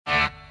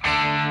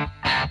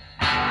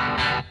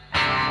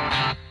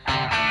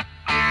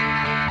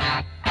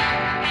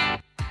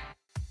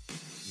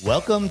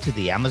Welcome to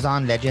the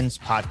Amazon Legends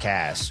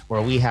podcast,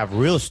 where we have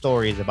real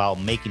stories about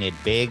making it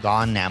big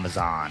on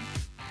Amazon.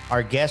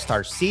 Our guests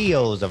are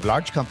CEOs of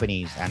large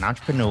companies and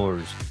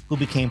entrepreneurs who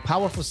became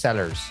powerful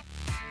sellers,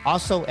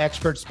 also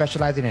experts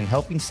specializing in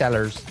helping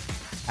sellers,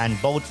 and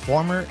both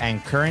former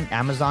and current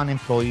Amazon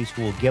employees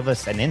who will give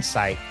us an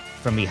insight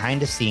from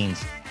behind the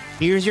scenes.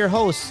 Here's your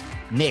host,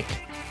 Nick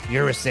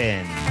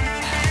Urison.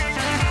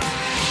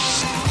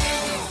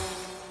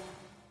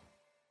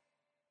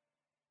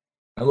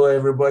 Hello,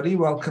 everybody.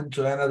 Welcome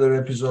to another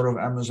episode of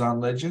Amazon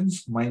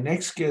Legends. My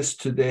next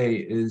guest today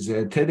is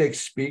a TEDx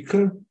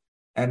speaker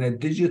and a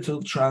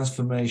digital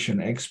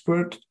transformation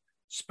expert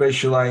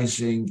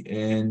specializing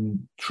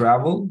in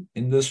travel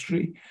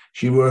industry.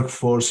 She worked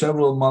for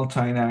several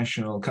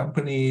multinational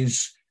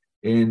companies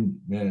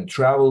in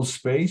travel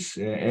space,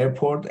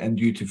 airport and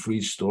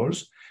duty-free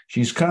stores.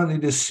 She's currently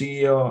the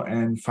CEO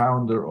and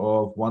founder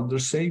of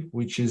WonderSafe,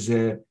 which is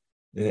a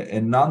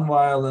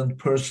non-violent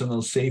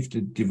personal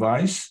safety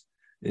device.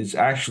 It's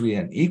actually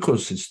an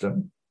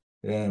ecosystem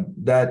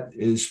that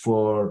is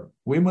for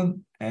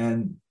women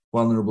and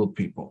vulnerable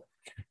people.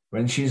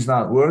 When she's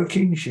not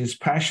working, she's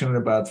passionate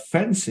about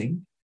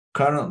fencing,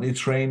 currently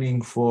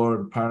training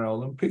for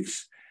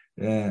Paralympics.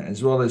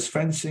 As well as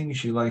fencing,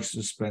 she likes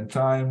to spend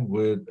time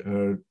with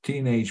her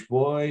teenage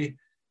boy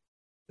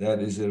that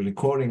is a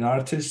recording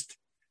artist,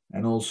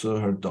 and also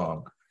her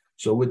dog.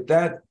 So with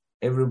that,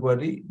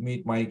 everybody,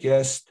 meet my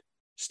guest,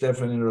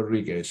 Stephenie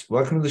Rodriguez.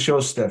 Welcome to the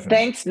show, Stephenie.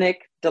 Thanks,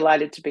 Nick.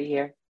 Delighted to be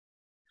here.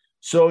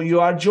 So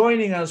you are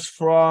joining us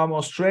from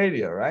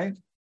Australia, right?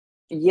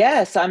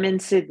 Yes, I'm in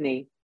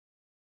Sydney.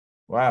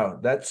 Wow,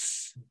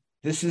 this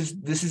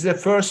is a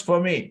first for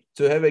me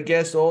to have a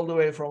guest all the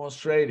way from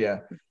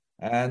Australia.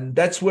 And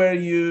that's where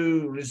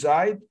you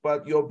reside,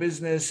 but your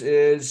business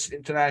is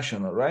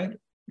international, right?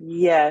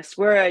 Yes,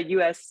 we're a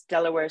U.S.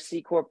 Delaware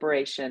C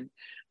corporation.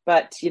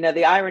 But,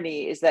 the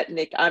irony is that,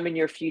 Nick, I'm in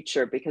your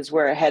future because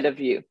we're ahead of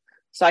you.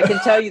 So I can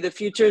tell you the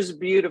future is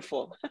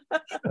beautiful.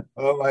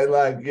 Oh, my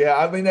luck. Yeah,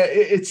 I mean,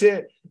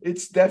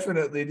 it's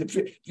definitely,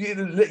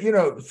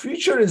 the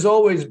future is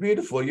always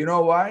beautiful. You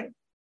know why?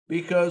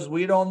 Because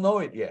we don't know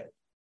it yet.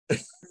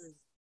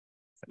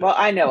 Well,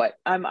 I know it.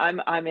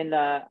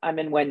 I'm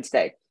in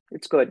Wednesday.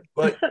 It's good.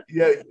 But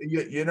yeah,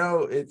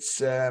 it's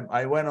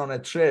I went on a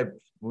trip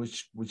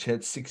which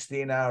had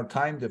 16-hour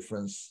time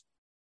difference,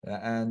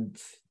 and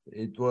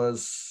it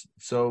was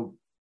so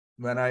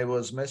when I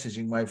was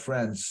messaging my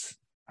friends,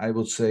 I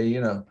would say,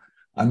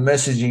 I'm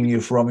messaging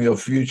you from your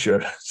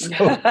future.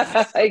 So,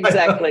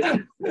 exactly.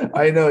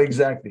 I know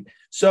exactly.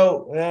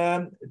 So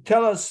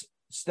tell us,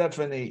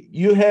 Stephenie,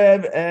 you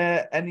have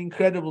an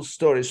incredible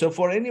story. So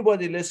for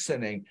anybody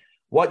listening,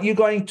 what you're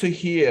going to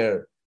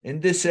hear in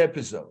this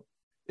episode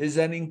is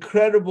an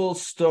incredible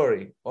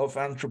story of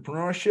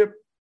entrepreneurship,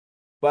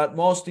 but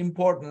most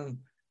important,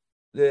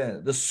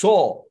 the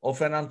soul of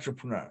an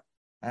entrepreneur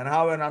and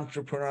how an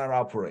entrepreneur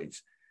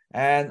operates.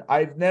 And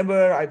I've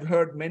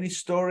heard many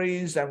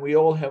stories, and we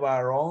all have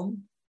our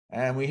own,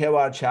 and we have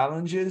our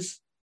challenges,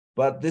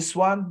 but this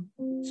one,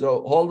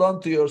 so hold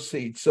on to your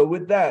seat. So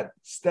with that,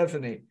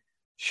 Stephenie,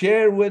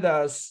 share with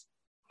us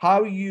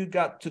how you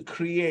got to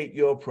create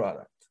your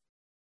product.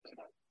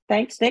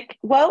 Thanks, Nick.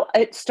 Well,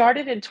 it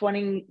started in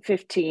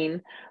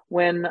 2015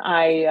 when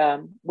I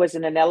was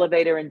in an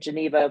elevator in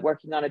Geneva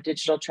working on a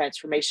digital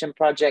transformation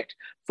project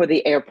for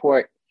the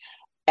airport.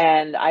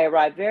 And I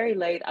arrived very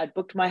late. I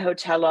booked my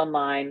hotel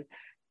online,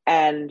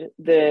 and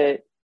the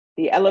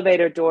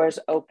elevator doors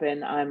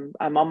open.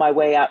 I'm on my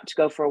way out to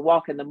go for a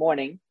walk in the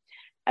morning,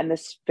 and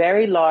this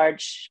very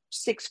large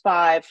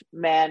 6'5"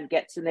 man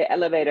gets in the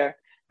elevator,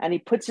 and he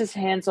puts his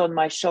hands on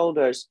my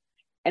shoulders,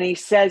 and he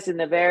says in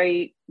a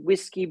very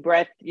whiskey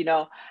breath,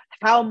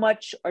 how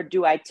much or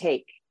do I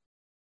take?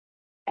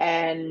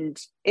 And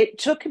it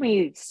took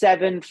me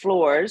 7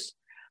 floors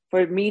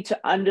for me to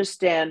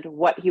understand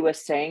what he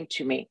was saying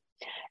to me.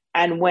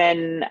 And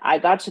when I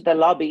got to the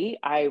lobby,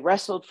 I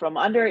wrestled from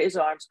under his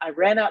arms. I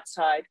ran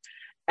outside,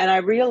 and I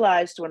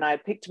realized when I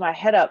picked my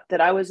head up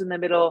that I was in the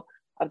middle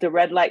of the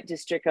red light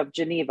district of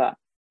Geneva.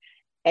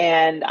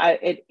 And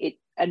it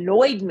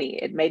annoyed me.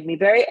 It made me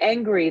very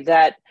angry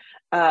that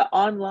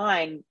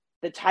online,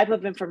 the type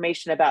of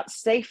information about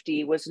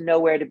safety was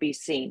nowhere to be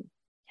seen.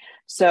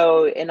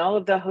 So in all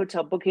of the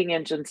hotel booking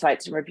engine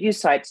sites and review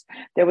sites,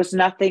 there was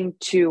nothing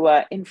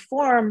to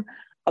inform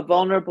a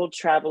vulnerable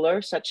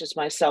traveler, such as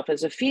myself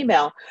as a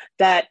female,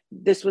 that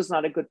this was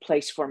not a good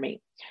place for me.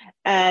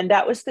 And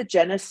that was the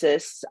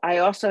genesis. I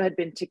also had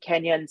been to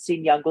Kenya and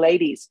seen young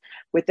ladies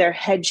with their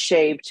heads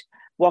shaved,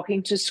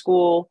 walking to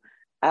school,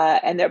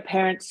 and their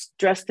parents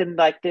dressed them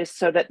like this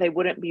so that they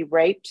wouldn't be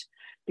raped,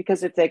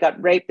 because if they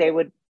got raped,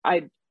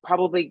 I'd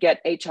probably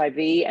get HIV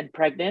and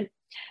pregnant.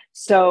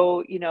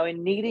 So,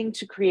 in needing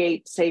to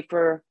create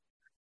safer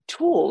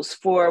tools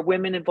for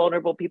women and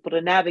vulnerable people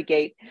to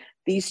navigate,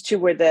 these two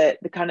were the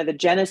kind of the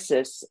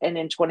genesis. And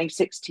in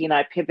 2016,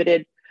 I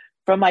pivoted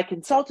from my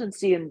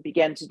consultancy and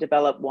began to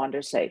develop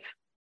WonderSafe.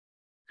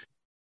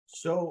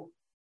 So,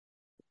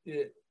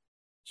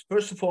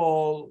 first of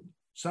all,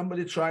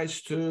 somebody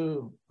tries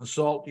to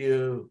assault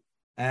you,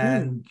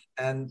 and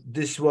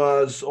this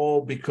was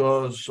all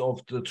because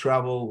of the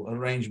travel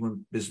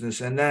arrangement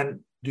business. And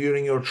then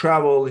during your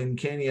travel in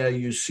Kenya,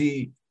 you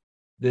see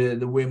the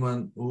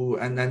women who,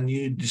 and then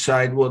you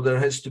decide, well, there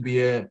has to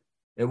be a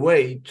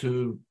way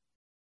to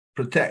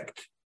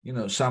protect,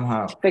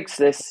 somehow fix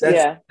this.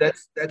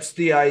 That's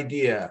the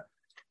idea.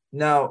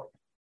 Now,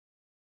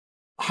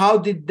 how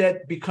did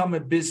that become a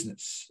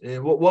business?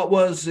 What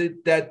was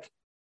it that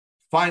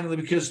finally,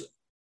 because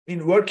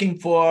in working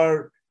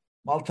for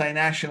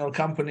multinational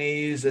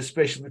companies,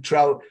 especially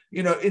travel,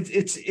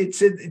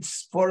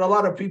 it's for a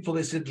lot of people,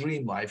 it's a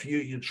dream life.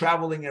 You're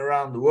traveling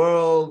around the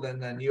world,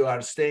 and then you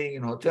are staying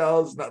in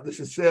hotels, not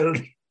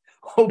necessarily,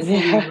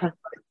 hopefully,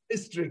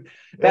 district,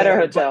 better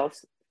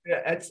hotels.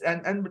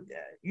 And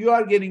you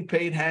are getting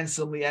paid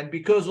handsomely, and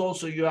because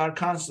also you are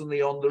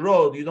constantly on the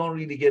road, you don't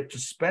really get to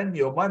spend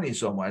your money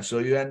so much, so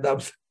you end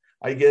up,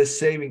 I guess,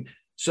 saving.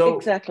 So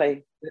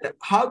exactly,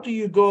 how do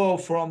you go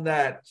from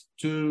that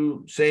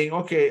to saying,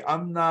 okay,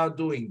 I'm now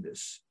doing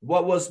this?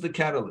 What was the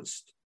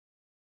catalyst?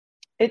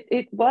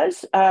 It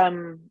was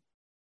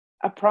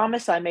a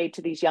promise I made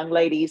to these young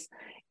ladies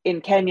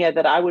in Kenya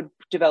that I would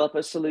develop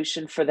a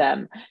solution for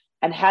them.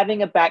 And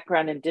having a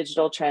background in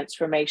digital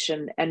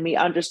transformation and me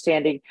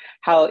understanding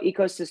how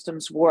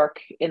ecosystems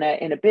work in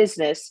a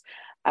business,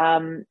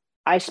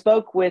 I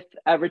spoke with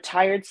a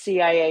retired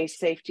CIA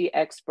safety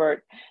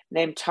expert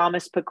named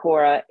Thomas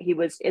Pecora. He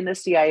was in the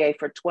CIA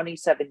for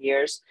 27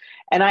 years.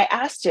 And I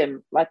asked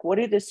him, what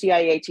did the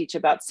CIA teach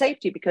about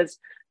safety? Because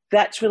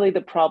that's really the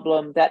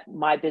problem that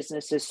my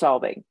business is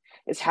solving,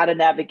 is how to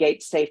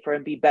navigate safer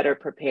and be better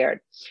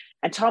prepared.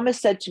 And Thomas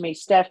said to me,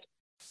 Steph,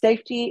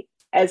 safety,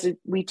 as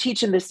we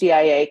teach in the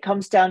CIA,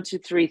 comes down to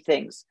three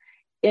things: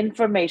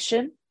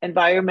 information,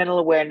 environmental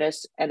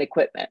awareness, and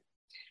equipment.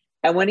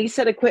 And when he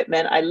said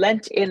equipment, I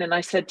leant in and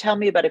I said, tell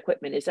me about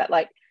equipment. Is that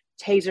like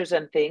tasers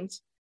and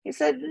things? He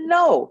said,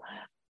 no.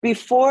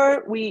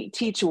 Before we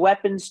teach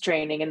weapons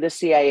training in the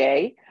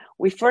CIA,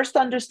 we first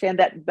understand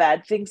that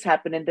bad things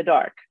happen in the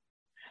dark.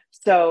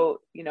 So,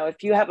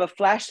 if you have a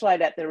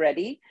flashlight at the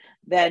ready,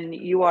 then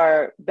you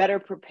are better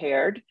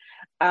prepared.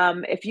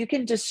 If you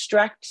can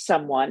distract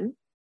someone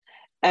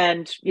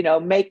and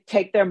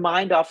take their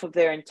mind off of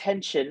their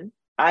intention,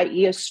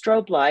 i.e. a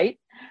strobe light,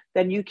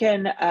 then you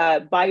can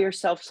buy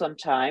yourself some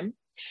time.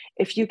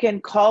 If you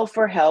can call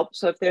for help,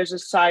 so if there's a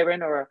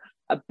siren or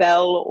a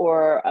bell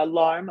or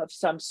alarm of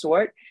some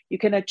sort, you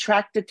can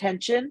attract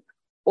attention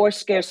or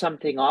scare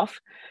something off.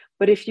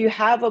 But if you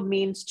have a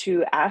means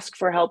to ask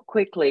for help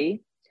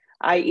quickly,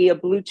 i.e. a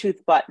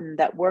Bluetooth button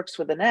that works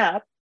with an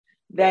app,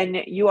 then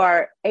you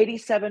are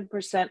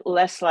 87%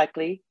 less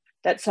likely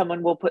that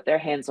someone will put their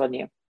hands on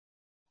you.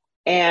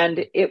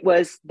 And it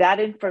was that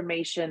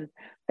information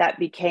that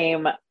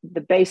became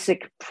the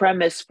basic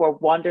premise for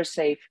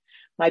WanderSafe,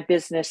 my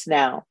business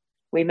now.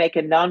 We make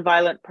a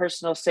nonviolent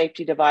personal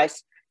safety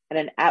device and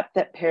an app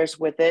that pairs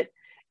with it.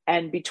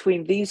 And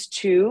between these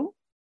two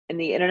and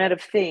the Internet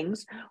of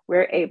Things,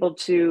 we're able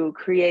to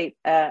create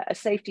a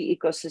safety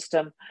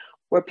ecosystem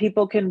where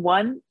people can,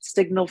 one,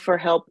 signal for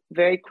help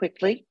very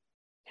quickly.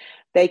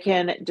 They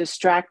can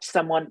distract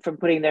someone from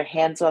putting their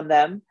hands on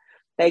them.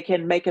 They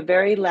can make a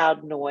very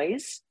loud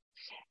noise.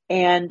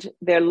 And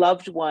their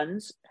loved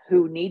ones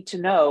who need to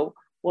know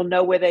will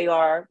know where they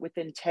are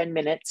within 10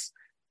 minutes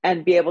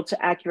and be able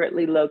to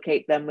accurately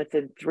locate them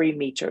within 3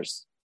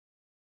 meters.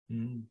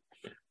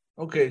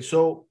 Okay,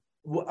 so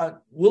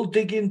we'll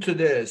dig into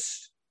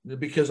this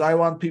because I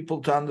want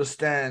people to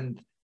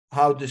understand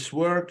how this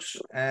works.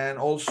 And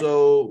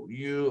also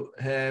you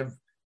have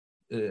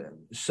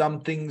some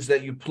things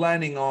that you're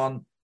planning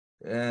on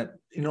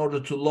in order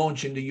to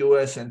launch in the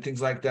US and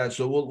things like that.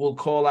 So we'll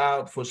call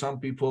out for some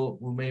people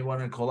who may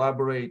want to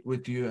collaborate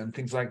with you and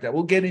things like that.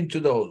 We'll get into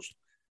those.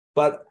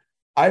 But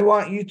I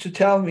want you to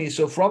tell me,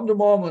 so from the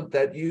moment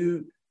that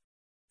you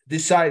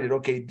decided,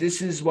 okay,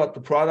 this is what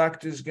the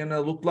product is going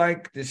to look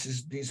like,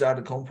 these are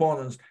the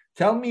components,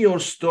 tell me your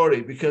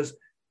story, because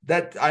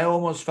that I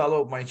almost fell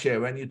off my chair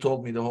when you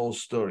told me the whole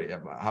story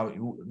about how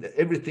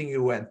everything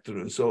you went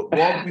through. So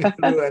walk me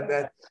through, and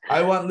then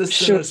I want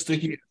listeners to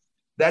hear.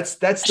 That's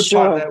the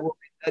part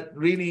that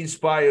really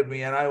inspired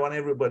me, and I want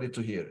everybody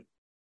to hear it.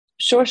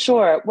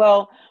 Sure.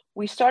 Well,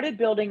 we started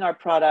building our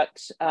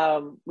product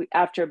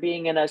after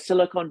being in a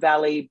Silicon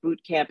Valley boot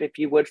camp, if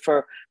you would,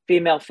 for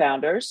female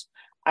founders.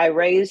 I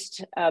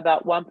raised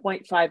about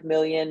 1.5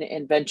 million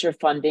in venture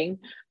funding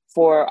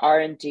for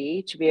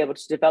R&D to be able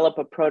to develop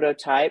a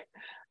prototype.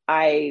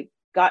 I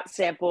got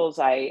samples.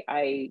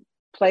 I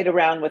played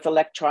around with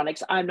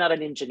electronics. I'm not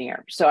an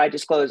engineer, so I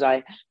disclose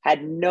I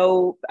had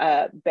no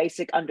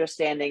basic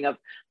understanding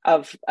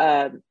of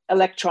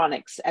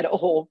electronics at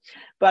all,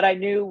 but I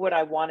knew what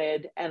I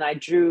wanted, and I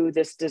drew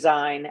this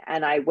design,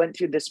 and I went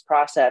through this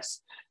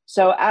process.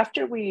 So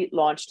after we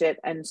launched it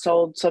and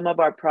sold some of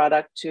our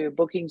product to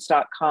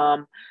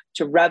Bookings.com,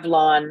 to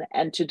Revlon,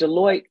 and to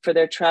Deloitte for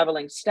their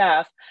traveling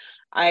staff,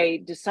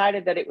 I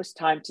decided that it was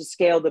time to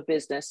scale the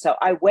business. So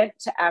I went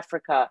to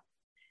Africa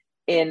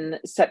in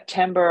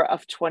September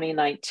of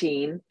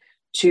 2019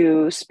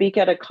 to speak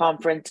at a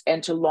conference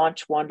and to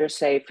launch Wander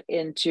Safe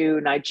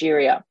into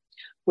Nigeria,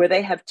 where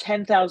they have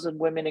 10,000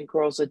 women and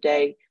girls a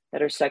day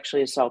that are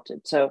sexually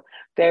assaulted. So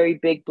very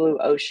big blue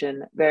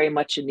ocean, very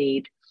much a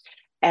need.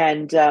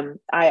 And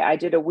I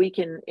did a week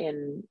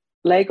in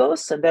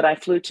Lagos, and then I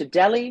flew to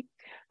Delhi.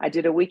 I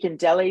did a week in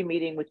Delhi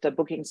meeting with the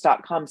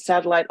Bookings.com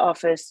satellite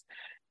office.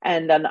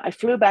 And then I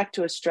flew back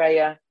to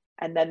Australia.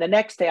 And then the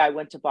next day I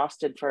went to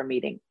Boston for a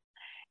meeting.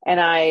 And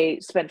I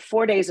spent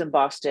 4 days in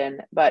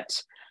Boston,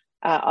 but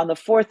on the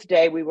fourth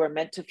day, we were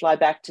meant to fly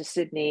back to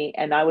Sydney,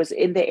 and I was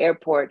in the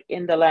airport,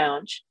 in the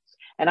lounge,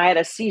 and I had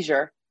a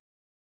seizure,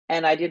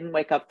 and I didn't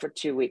wake up for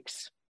 2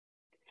 weeks.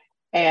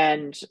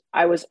 And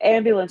I was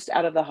ambulanced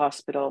out of the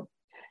hospital,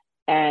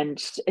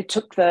 and it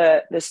took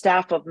the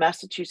staff of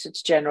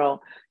Massachusetts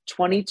General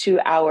 22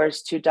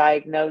 hours to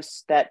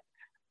diagnose that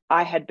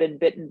I had been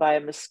bitten by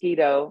a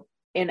mosquito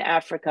in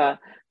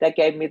Africa that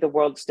gave me the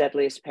world's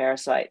deadliest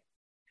parasite.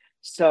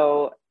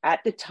 So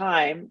at the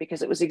time,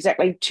 because it was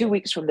exactly 2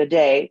 weeks from the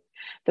day,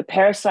 the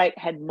parasite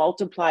had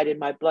multiplied in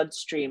my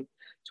bloodstream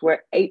to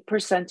where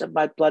 8% of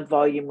my blood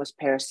volume was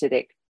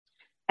parasitic.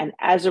 And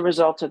as a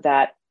result of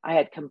that, I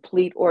had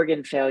complete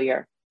organ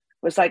failure.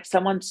 It was like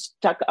someone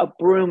stuck a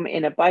broom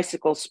in a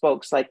bicycle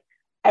spokes, like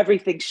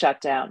everything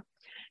shut down.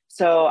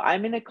 So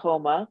I'm in a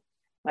coma.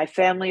 My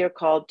family are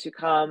called to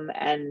come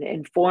and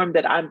inform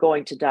that I'm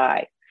going to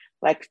die.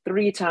 Like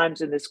 3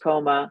 times in this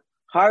coma,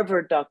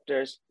 Harvard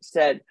doctors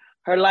said,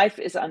 her life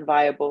is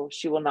unviable.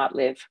 She will not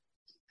live.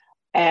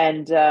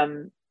 And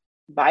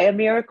by a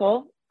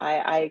miracle,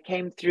 I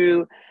came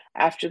through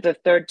after the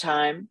 3rd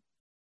time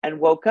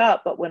and woke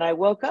up. But when I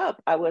woke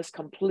up, I was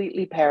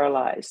completely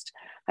paralyzed.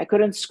 I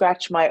couldn't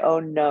scratch my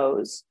own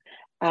nose.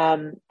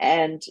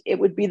 And it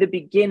would be the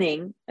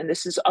beginning, and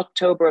this is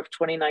October of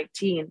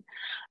 2019,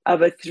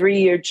 of a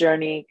 3-year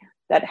journey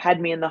that had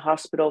me in the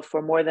hospital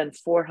for more than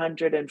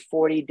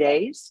 440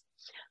 days.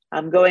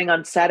 I'm going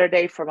on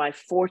Saturday for my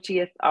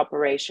 40th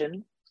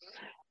operation.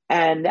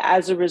 And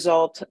as a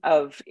result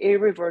of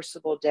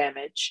irreversible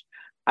damage,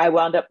 I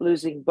wound up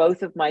losing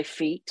both of my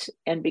feet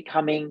and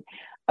becoming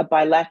a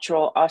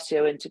bilateral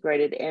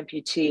osseointegrated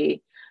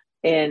amputee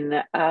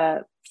in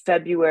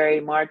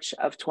March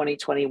of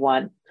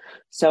 2021.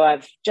 So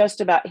I've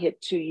just about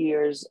hit 2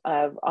 years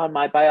on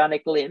my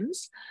bionic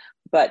limbs,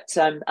 but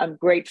I'm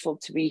grateful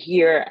to be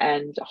here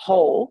and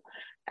whole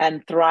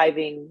and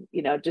thriving,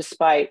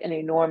 despite an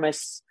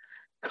enormous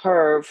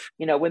curve.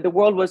 When the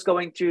world was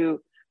going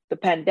through the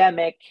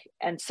pandemic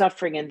and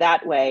suffering in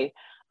that way,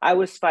 I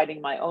was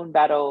fighting my own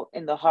battle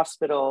in the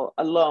hospital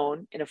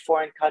alone in a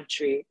foreign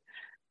country,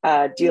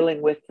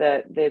 dealing with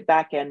the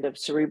back end of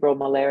cerebral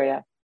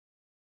malaria.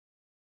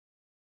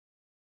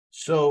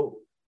 So,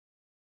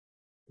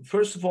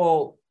 first of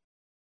all,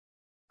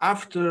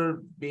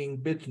 after being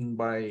bitten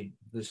by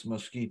this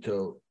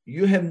mosquito,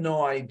 you have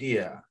no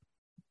idea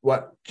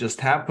what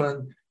just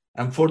happened.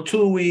 And for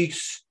 2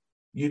 weeks,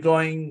 you're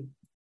going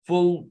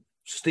full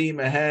steam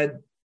ahead,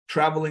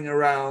 traveling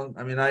around.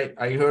 I mean,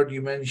 I heard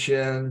you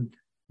mention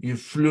you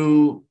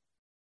flew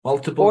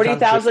multiple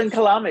 40,000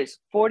 kilometers,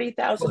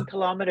 40,000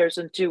 kilometers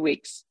in 2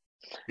 weeks.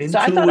 In so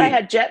I 2 thought weeks. I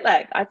had jet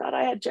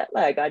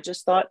lag. I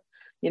just thought,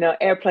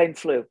 airplane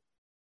flu.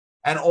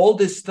 And all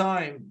this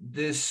time,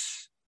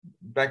 this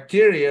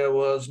bacteria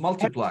was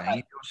multiplying in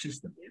your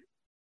system.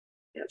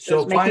 Yeah,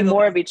 So making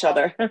more of each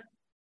other.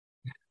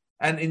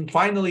 And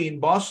finally in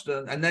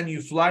Boston, and then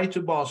you fly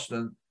to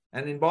Boston,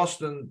 and in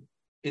Boston,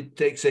 it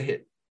takes a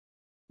hit.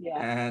 Yeah,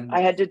 and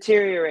I had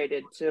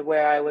deteriorated to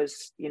where I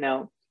was,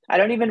 I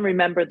don't even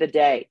remember the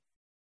day.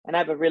 And I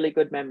have a really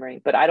good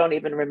memory, but I don't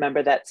even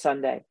remember that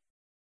Sunday.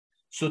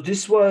 So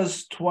this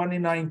was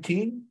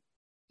 2019?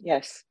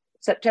 Yes,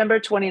 September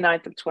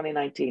 29th of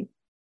 2019.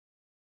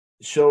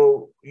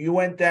 So you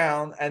went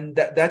down, and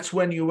that's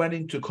when you went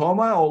into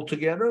coma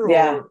altogether?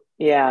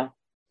 Yeah.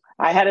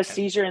 I had a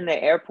seizure in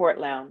the airport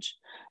lounge,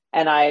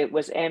 and I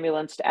was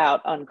ambulanced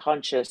out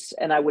unconscious,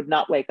 and I would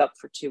not wake up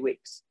for 2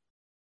 weeks.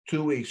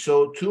 2 weeks.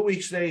 So 2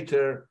 weeks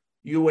later,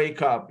 you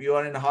wake up. You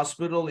are in a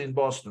hospital in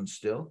Boston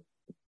still.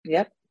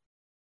 Yep.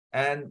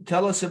 And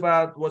tell us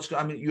about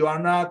you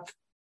are not.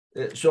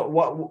 So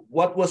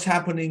what was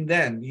happening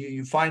then?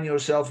 You find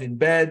yourself in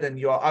bed, and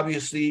you're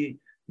obviously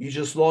you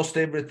just lost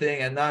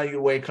everything, and now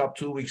you wake up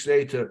 2 weeks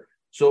later.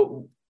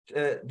 So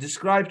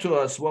describe to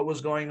us what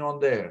was going on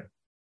there.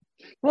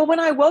 Well, when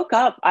I woke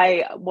up,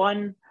 I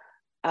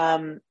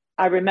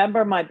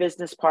remember my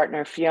business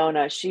partner,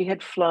 Fiona. She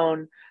had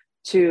flown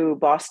to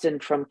Boston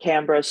from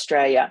Canberra,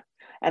 Australia.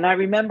 And I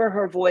remember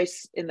her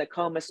voice in the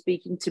coma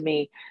speaking to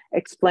me,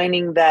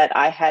 explaining that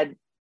I had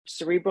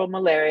cerebral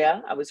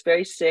malaria. I was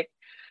very sick,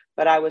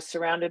 but I was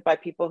surrounded by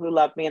people who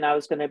loved me, and I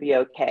was going to be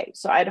okay.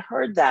 So I'd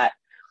heard that.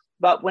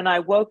 But when I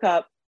woke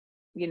up,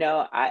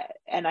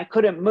 I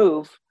couldn't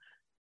move,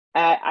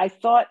 I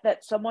thought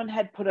that someone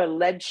had put a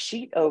lead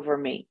sheet over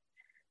me,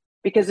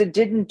 because it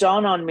didn't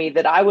dawn on me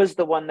that I was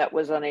the one that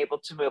was unable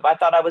to move. I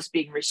thought I was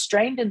being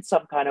restrained in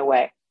some kind of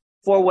way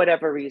for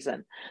whatever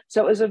reason.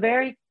 So it was a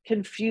very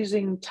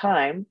confusing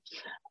time.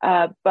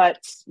 But,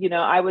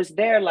 I was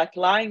there, like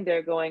lying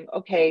there going,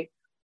 okay,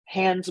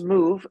 hands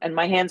move, and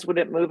my hands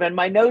wouldn't move. And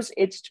my nose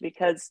itched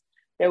because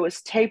there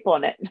was tape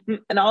on it.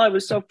 And I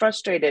was so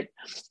frustrated.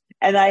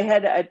 And I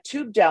had a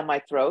tube down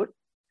my throat,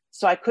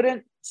 so I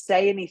couldn't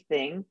say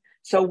anything.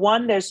 So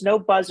one, there's no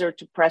buzzer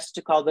to press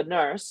to call the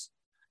nurse.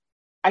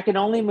 I can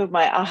only move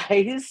my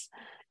eyes,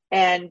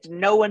 and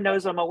no one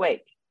knows I'm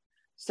awake.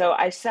 So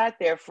I sat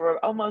there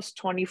for almost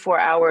 24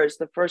 hours,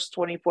 the first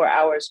 24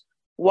 hours,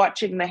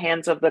 watching the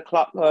hands of the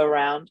clock go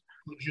around,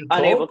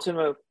 unable to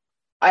move.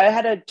 I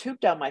had a tube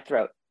down my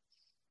throat.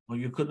 Well,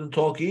 you couldn't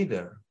talk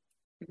either.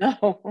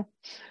 No.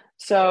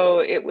 So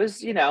it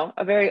was,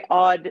 a very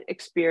odd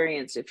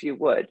experience, if you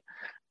would.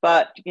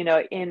 But,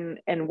 in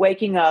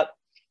waking up,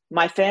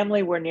 my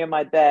family were near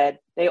my bed.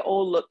 They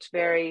all looked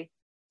very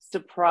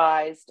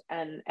surprised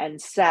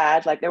and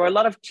sad. Like there were a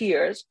lot of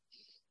tears.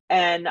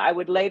 And I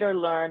would later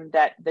learn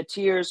that the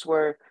tears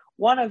were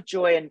one of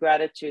joy and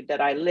gratitude that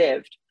I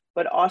lived,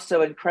 but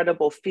also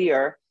incredible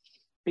fear,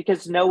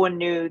 because no one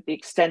knew the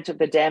extent of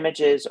the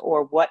damages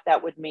or what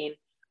that would mean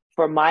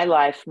for my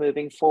life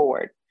moving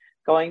forward.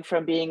 Going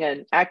from being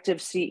an active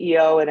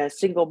CEO and a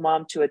single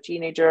mom to a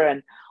teenager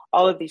and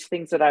all of these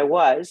things that I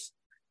was,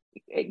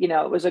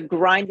 it was a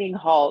grinding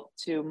halt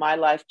to my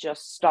life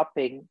just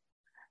stopping.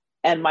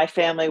 And my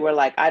family were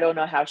like, I don't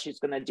know how she's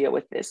going to deal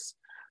with this.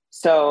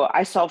 So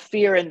I saw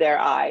fear in their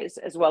eyes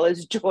as well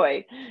as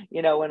joy,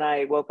 when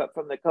I woke up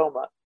from the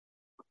coma.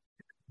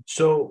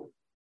 So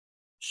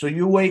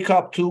you wake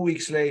up 2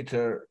 weeks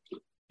later,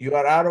 you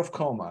are out of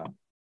coma,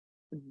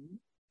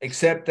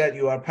 except that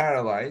you are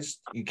paralyzed.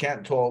 You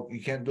can't talk,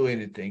 you can't do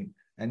anything,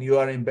 and you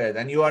are in bed,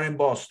 and you are in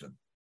Boston.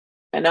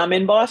 And I'm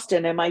in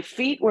Boston, and my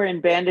feet were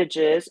in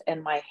bandages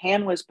and my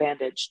hand was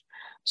bandaged.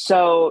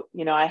 So,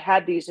 I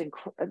had this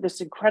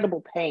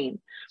incredible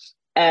pain.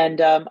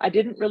 And I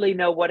didn't really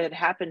know what had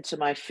happened to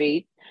my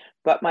feet,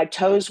 but my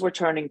toes were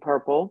turning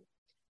purple.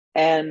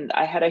 And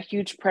I had a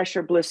huge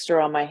pressure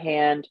blister on my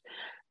hand.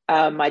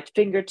 My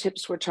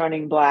fingertips were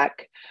turning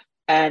black.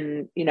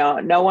 And,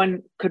 no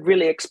one could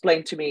really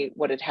explain to me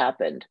what had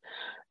happened.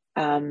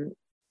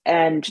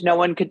 And no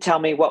one could tell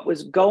me what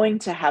was going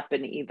to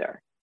happen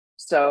either.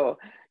 So,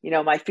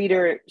 my feet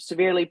are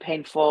severely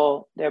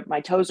painful.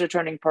 My toes are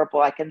turning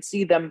purple. I can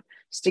see them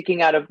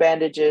sticking out of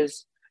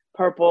bandages,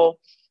 purple.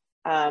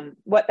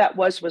 What that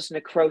was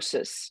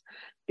necrosis,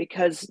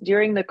 because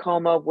during the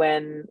coma,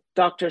 when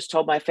doctors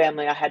told my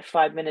family I had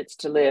 5 minutes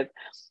to live,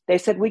 they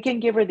said, we can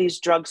give her these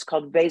drugs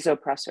called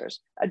vasopressors,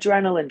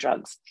 adrenaline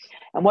drugs.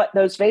 And what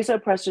those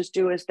vasopressors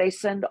do is they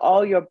send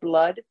all your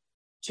blood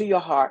to your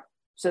heart.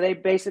 So they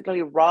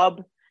basically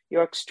rob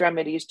your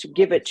extremities to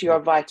give it to your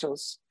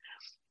vitals.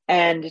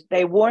 And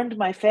they warned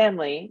my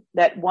family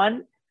that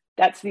one,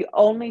 that's the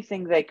only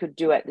thing they could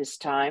do at this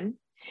time.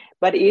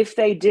 But if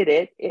they did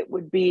it, it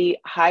would be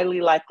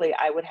highly likely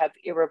I would have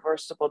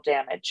irreversible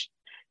damage.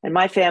 And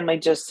my family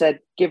just said,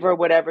 give her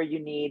whatever you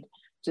need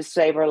to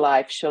save her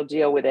life. She'll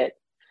deal with it.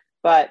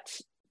 But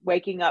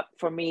waking up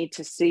for me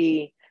to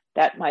see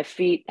that my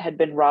feet had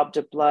been robbed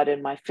of blood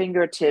and my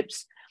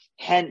fingertips,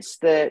 hence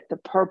the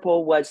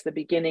purple was the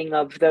beginning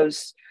of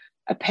those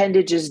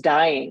appendages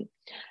dying.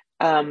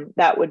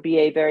 That would be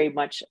a very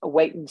much a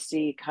wait and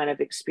see kind of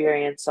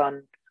experience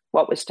on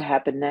what was to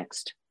happen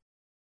next.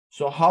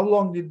 So how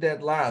long did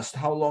that last?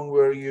 How long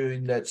were you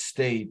in that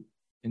state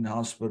in the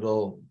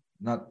hospital,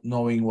 not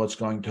knowing what's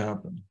going to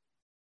happen?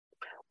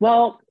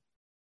 Well,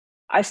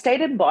 I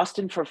stayed in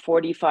Boston for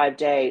 45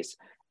 days,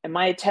 and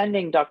my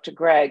attending, Dr.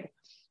 Greg,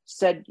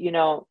 said,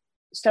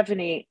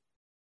 Stephenie,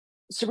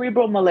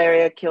 cerebral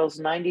malaria kills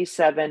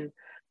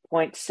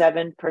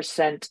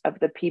 97.7% of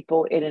the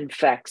people it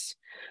infects.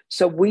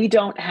 So we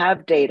don't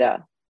have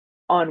data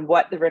on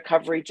what the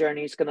recovery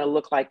journey is going to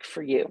look like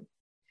for you,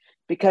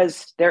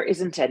 because there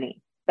isn't any.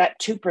 That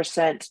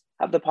 2%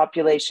 of the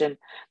population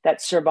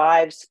that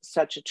survives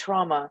such a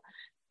trauma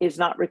is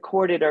not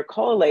recorded or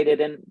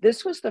correlated. And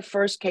this was the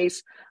first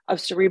case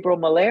of cerebral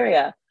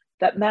malaria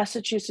that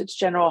Massachusetts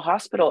General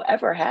Hospital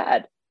ever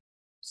had.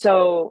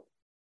 So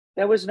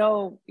there was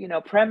no,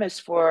 premise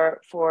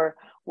for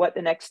what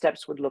the next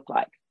steps would look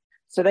like.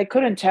 So they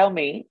couldn't tell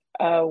me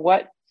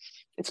what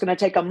it's going to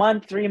take a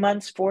month, 3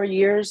 months, 4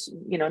 years,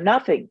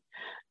 nothing.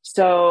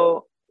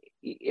 So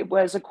it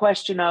was a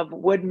question of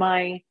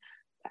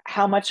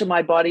how much of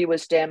my body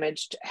was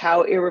damaged,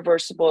 how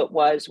irreversible it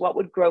was, what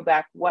would grow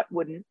back, what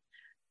wouldn't.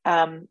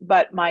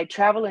 But my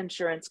travel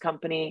insurance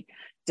company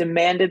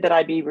demanded that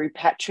I be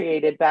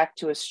repatriated back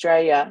to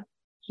Australia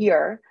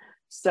here.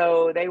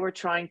 So they were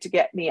trying to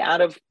get me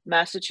out of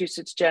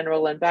Massachusetts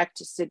General and back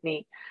to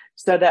Sydney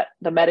so that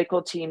the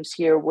medical teams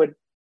here would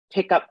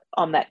pick up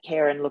on that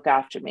care and look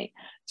after me.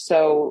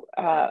 So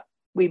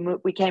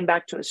we came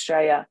back to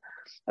Australia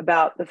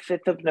about the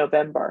 5th of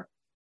November.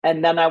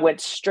 And then I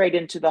went straight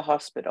into the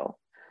hospital.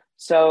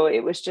 So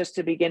it was just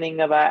the beginning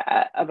of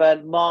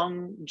a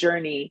long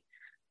journey.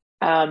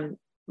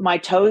 My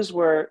toes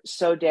were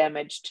so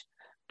damaged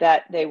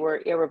that they were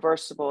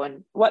irreversible.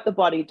 And what the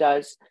body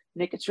does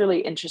Nick, it's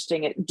really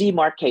interesting. It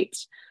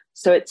demarcates.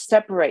 So it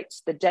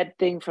separates the dead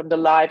thing from the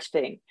live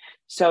thing.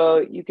 So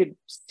you could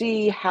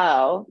see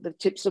how the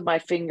tips of my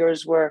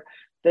fingers were,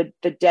 the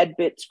dead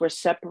bits were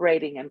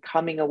separating and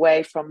coming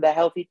away from the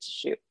healthy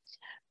tissue.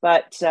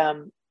 But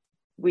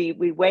we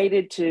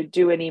waited to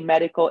do any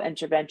medical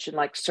intervention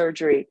like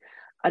surgery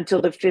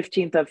until the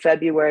 15th of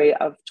February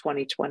of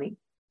 2020.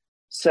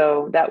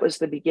 So that was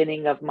the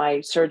beginning of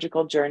my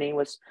surgical journey,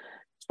 was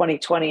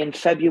 2020 in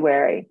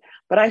February.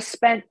 But I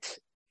spent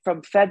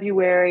from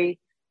February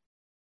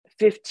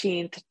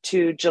 15th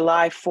to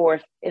July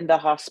 4th in the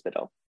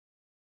hospital.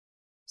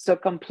 So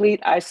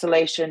complete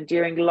isolation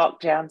during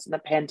lockdowns and the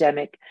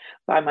pandemic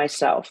by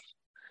myself.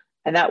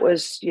 And that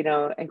was,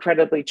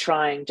 incredibly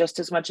trying. Just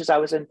as much as I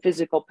was in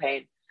physical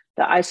pain,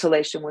 the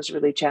isolation was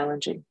really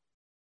challenging.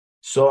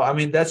 So, I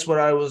mean, that's what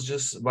I was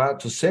just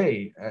about to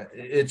say.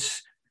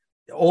 It's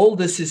all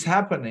this is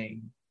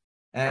happening,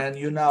 and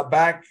you're now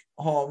back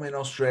home in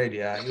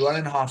Australia. You are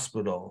in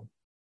hospital,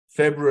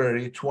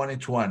 February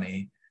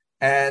 2020,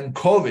 and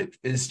COVID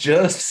is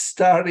just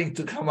starting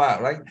to come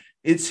out, right?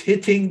 It's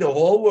hitting the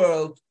whole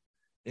world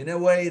in a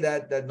way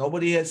that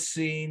nobody has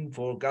seen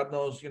for God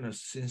knows,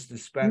 since the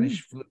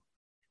Spanish flu.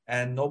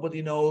 And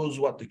nobody knows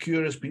what the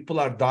cure is. People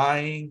are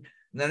dying.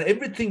 And then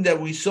everything that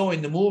we saw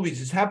in the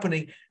movies is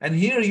happening. And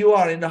here you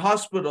are in the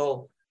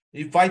hospital,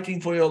 you're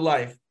fighting for your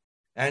life.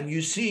 And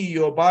you see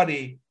your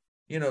body,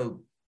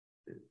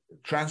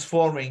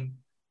 transforming.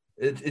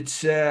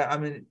 It's I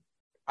mean,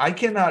 I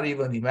cannot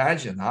even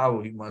imagine how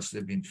he must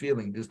have been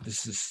feeling.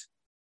 This is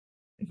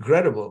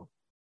incredible.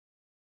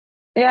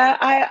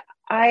 Yeah,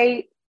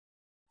 I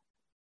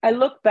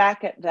look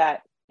back at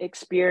that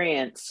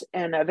experience,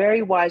 and a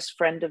very wise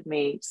friend of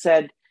me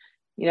said,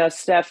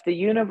 Steph, the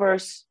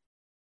universe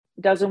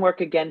doesn't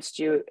work against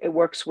you, it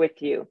works with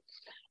you.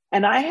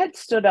 And I had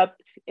stood up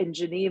in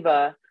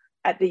Geneva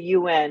at the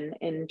UN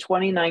in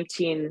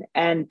 2019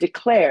 and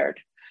declared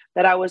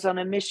that I was on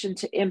a mission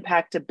to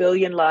impact 1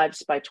 billion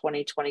lives by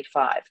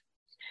 2025.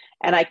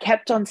 And I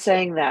kept on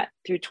saying that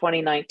through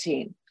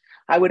 2019.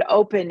 I would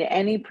open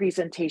any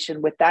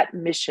presentation with that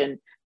mission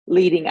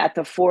leading at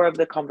the fore of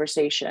the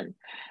conversation.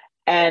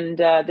 And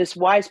this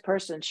wise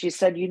person, she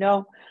said,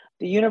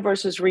 the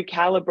universe is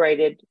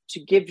recalibrated to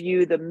give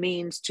you the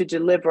means to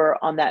deliver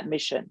on that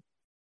mission.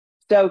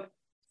 So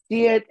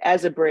see it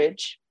as a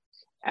bridge.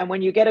 And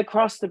when you get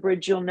across the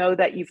bridge, you'll know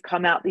that you've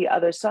come out the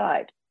other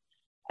side.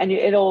 And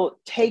it'll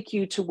take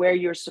you to where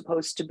you're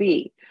supposed to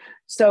be.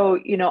 So,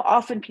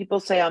 often people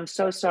say, I'm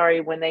so sorry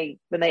when they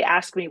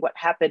ask me what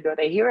happened or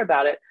they hear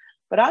about it.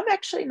 But I'm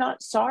actually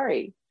not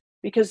sorry,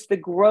 because the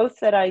growth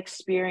that I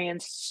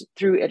experienced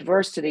through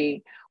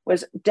adversity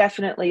was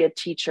definitely a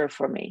teacher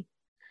for me.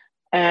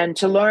 And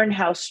to learn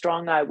how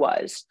strong I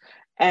was,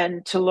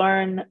 and to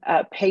learn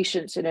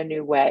patience in a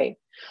new way,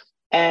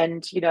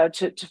 and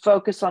to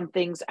focus on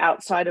things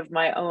outside of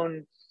my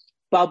own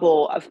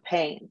bubble of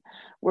pain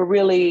were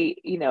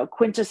really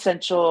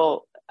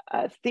quintessential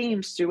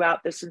themes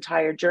throughout this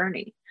entire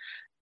journey.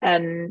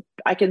 And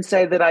I can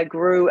say that I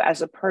grew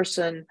as a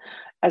person,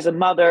 as a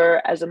mother,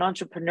 as an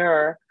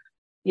entrepreneur,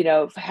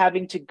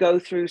 having to go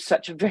through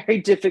such a very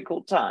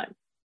difficult time.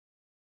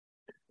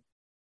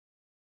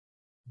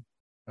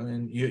 I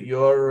mean,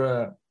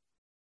 your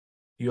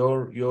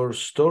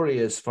story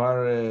as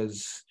far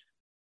as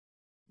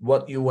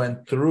what you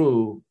went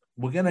through,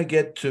 we're gonna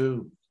get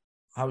to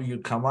how you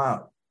come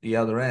out the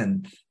other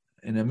end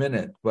in a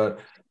minute. But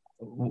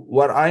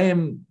what I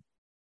am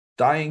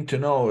dying to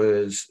know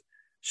is,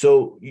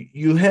 so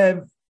you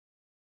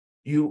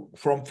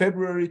from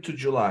February to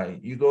July,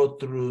 you go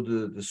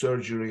through the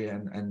surgery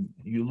and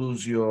you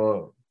lose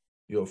your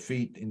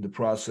feet in the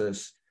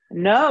process.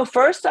 No,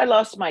 first I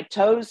lost my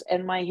toes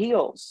and my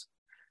heels.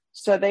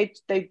 So they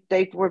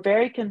were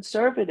very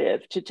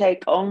conservative to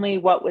take only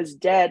what was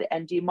dead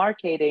and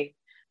demarcating,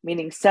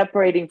 meaning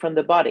separating from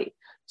the body.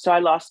 So I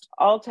lost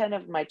all 10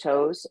 of my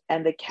toes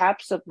and the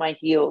caps of my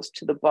heels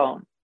to the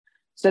bone.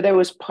 So there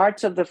was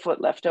parts of the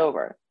foot left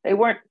over. They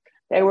were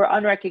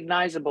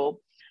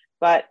unrecognizable,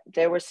 but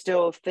there were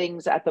still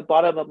things at the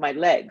bottom of my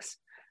legs.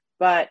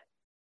 But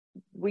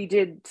we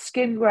did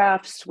skin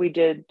grafts, we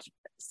did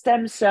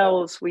stem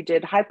cells, we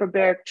did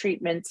hyperbaric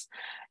treatments,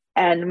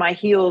 and my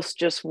heels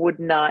just would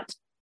not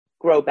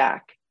grow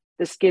back.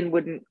 The skin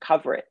wouldn't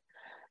cover it.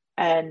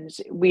 And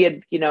we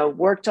had,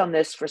 worked on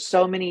this for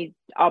so many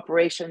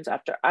operations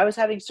after I was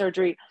having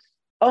surgery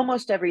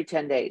almost every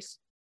 10 days.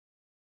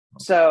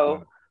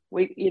 So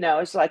we,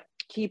 it's like,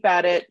 keep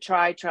at it,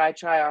 try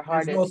our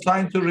hardest. There's no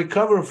time to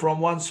recover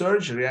from one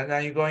surgery, and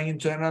then you're going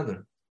into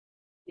another.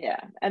 Yeah.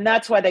 And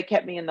that's why they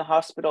kept me in the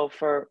hospital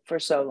for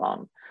so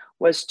long,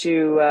 was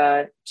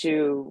to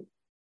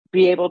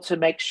be able to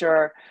make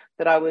sure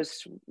that I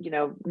was,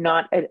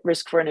 not at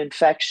risk for an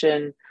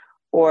infection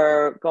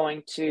or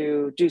going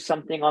to do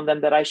something on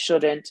them that I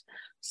shouldn't.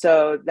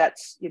 So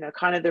that's,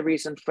 kind of the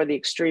reason for the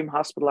extreme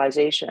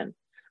hospitalization.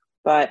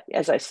 But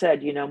as I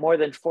said, more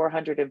than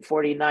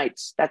 440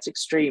 nights, that's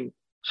extreme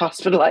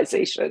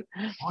hospitalization.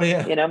 Oh,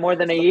 yeah. More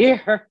than a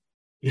year.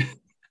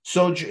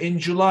 So in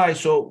July,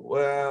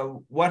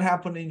 what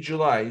happened in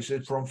July? Is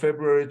it from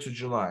February to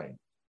July?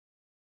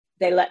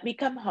 They let me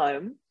come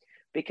home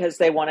because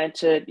they wanted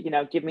to,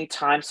 give me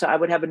time. So I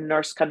would have a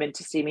nurse come in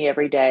to see me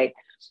every day.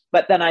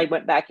 But then I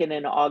went back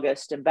in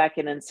August and back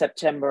in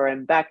September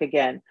and back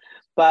again.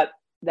 But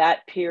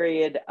that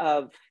period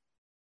of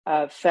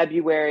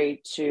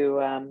February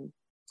to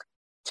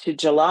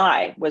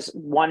July was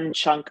one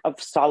chunk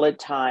of solid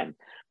time.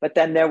 But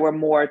then there were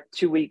more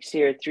 2 weeks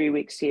here, 3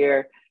 weeks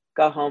here,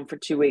 go home for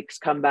 2 weeks,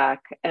 come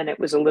back. And it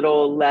was a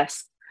little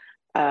less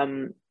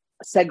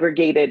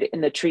segregated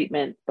in the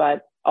treatment.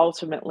 But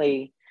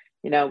ultimately,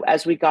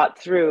 as we got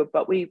through,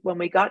 when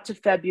we got to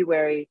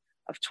February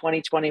of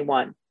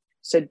 2021,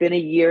 so it'd been a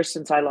year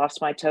since I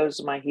lost my toes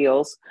and my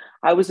heels.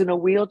 I was in a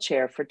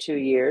wheelchair for 2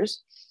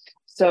 years.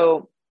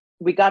 So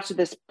we got to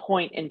this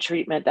point in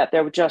treatment that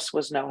there just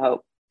was no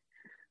hope.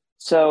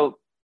 So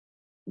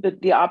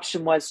the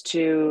option was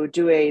to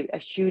do a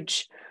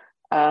huge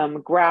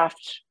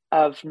graft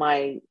of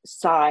my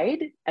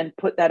side and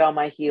put that on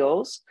my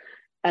heels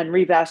and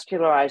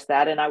revascularize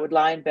that. And I would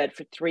lie in bed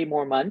for 3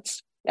 more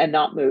months and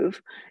not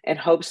move in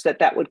hopes that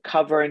that would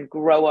cover and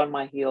grow on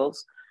my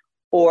heels,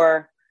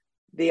 or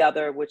the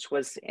other, which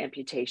was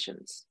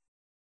amputations.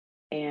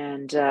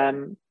 And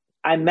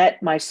I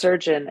met my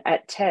surgeon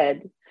at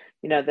TED,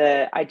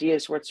 the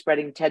Ideas Worth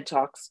Spreading TED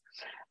Talks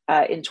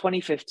in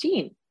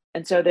 2015.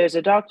 And so there's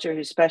a doctor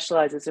who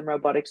specializes in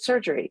robotic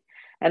surgery.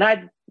 And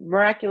I'd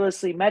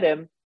miraculously met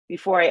him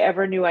before I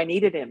ever knew I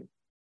needed him.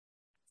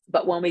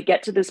 But when we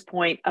get to this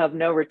point of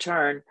no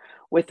return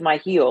with my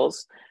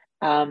heels,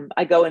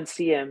 I go and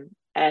see him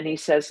and he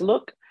says,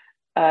 look,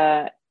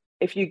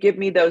 if you give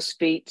me those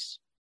feet,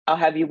 I'll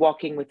have you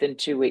walking within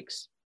 2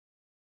 weeks.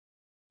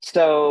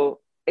 So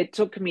it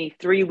took me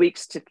 3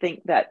 weeks to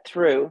think that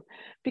through,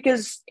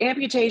 because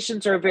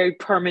amputations are a very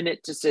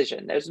permanent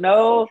decision. There's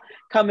no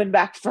coming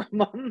back from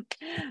them.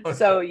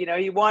 So,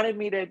 he wanted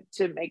me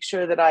to make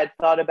sure that I had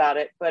thought about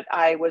it, but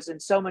I was in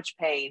so much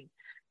pain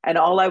and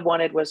all I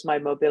wanted was my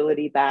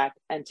mobility back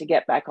and to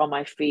get back on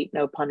my feet,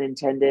 no pun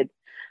intended.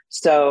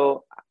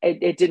 So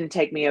it didn't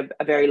take me a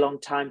very long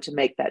time to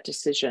make that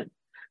decision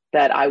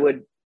that I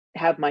would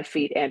have my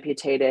feet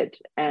amputated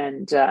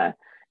and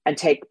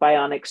take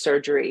bionic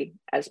surgery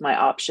as my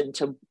option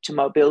to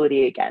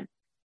mobility again.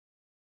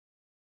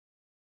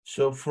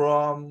 So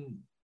from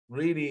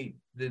really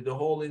the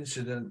whole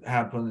incident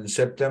happened in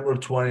September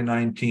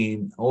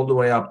 2019, all the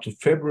way up to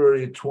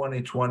February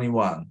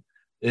 2021.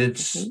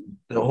 It's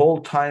the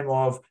whole time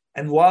of,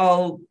 and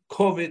while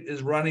COVID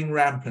is running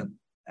rampant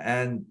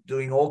and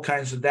doing all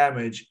kinds of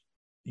damage,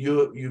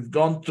 you've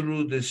gone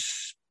through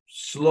this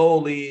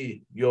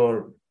slowly,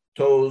 your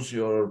toes,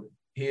 your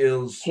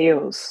heels.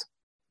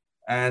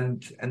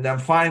 And then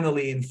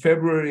finally in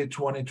February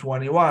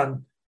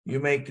 2021, you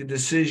make the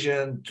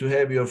decision to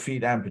have your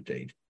feet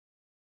amputated.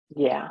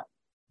 Yeah,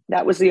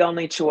 that was the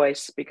only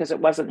choice because it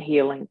wasn't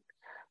healing.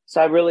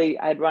 So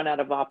I'd run out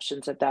of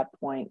options at that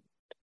point.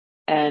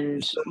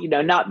 And,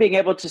 not being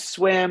able to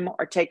swim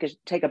or take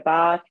a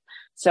bath.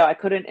 So I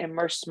couldn't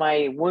immerse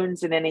my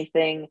wounds in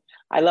anything.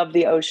 I love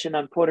the ocean.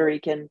 I'm Puerto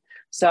Rican.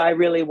 So I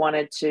really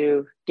wanted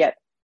to get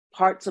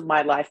parts of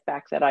my life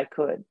back that I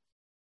could.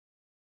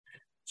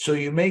 So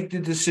you make the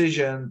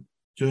decision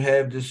to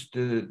have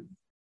so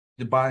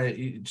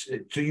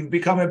you've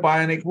become a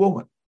bionic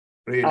woman.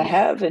 Really. I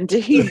have,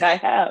 indeed, I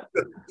have.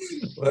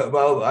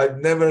 Well, I've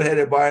never had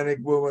a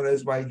bionic woman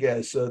as my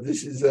guest, so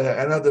this is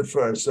another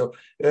first. So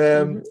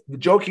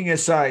joking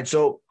aside,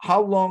 so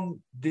how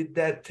long did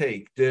that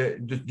take?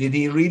 Did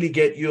he really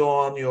get you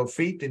on your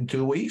feet in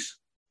 2 weeks?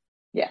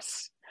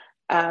 Yes.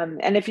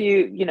 And if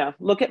you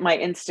look at my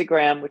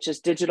Instagram, which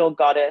is Digital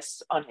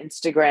Goddess on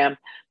Instagram,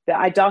 that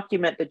I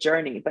document the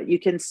journey, but you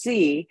can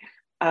see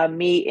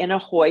me in a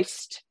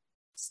hoist,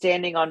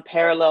 standing on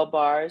parallel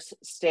bars,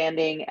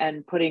 standing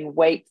and putting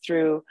weight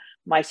through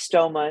my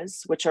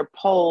stomas, which are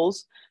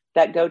poles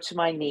that go to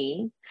my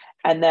knee.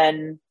 And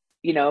then,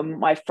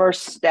 my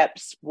first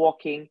steps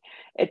walking,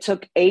 it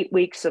took 8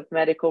 weeks of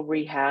medical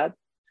rehab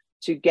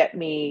to get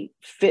me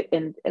fit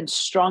and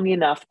strong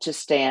enough to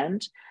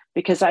stand,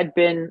 because I'd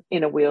been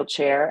in a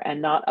wheelchair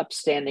and not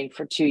upstanding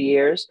for 2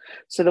 years.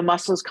 So the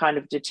muscles kind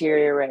of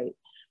deteriorate.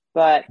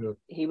 But sure,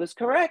 he was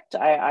correct.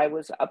 I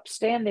was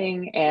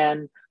upstanding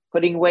and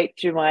putting weight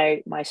through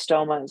my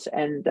stomas.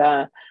 And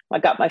I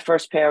got my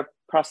first pair of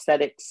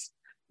prosthetics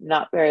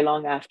not very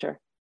long after.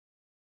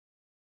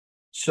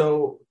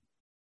 So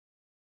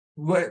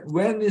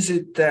when is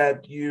it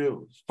that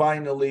you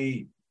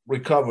finally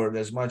recovered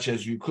as much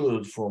as you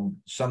could from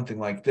something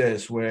like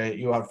this, where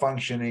you are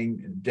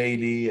functioning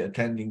daily,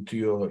 attending to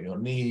your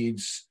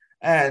needs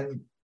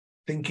and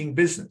thinking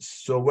business?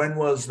 So when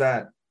was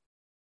that?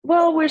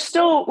 Well,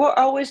 we're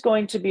always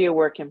going to be a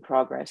work in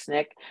progress,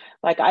 Nick.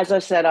 Like, as I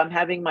said, I'm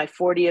having my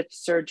 40th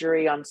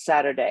surgery on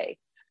Saturday.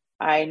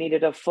 I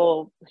needed a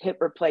full hip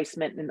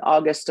replacement in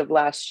August of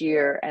last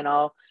year, and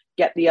I'll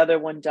get the other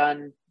one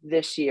done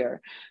this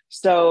year.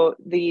 So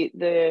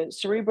the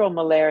cerebral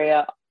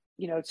malaria,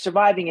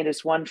 surviving it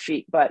is one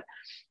feat, but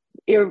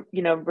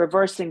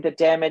reversing the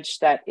damage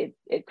that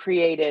it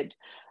created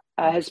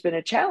has been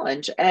a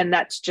challenge. And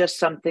that's just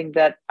something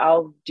that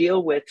I'll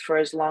deal with for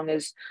as long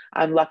as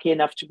I'm lucky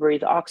enough to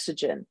breathe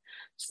oxygen.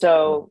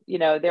 So,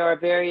 there are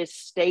various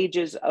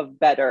stages of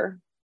better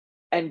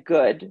and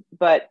good,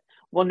 but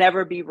we'll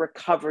never be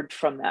recovered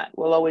from that.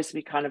 We'll always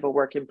be kind of a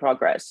work in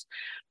progress.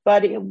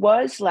 But it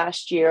was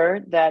last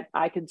year that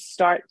I could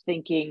start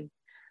thinking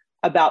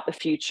about the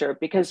future,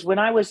 because when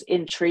I was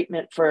in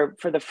treatment for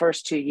the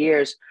first 2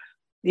 years,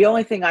 the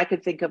only thing I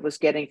could think of was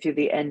getting through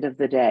the end of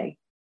the day.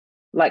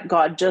 Like,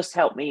 God, just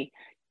help me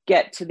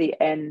get to the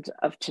end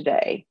of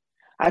today.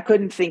 I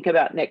couldn't think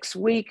about next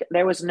week.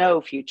 There was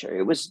no future.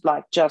 It was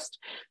like just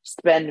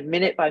spend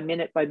minute by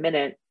minute by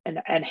minute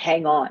and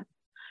hang on,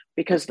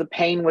 because the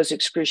pain was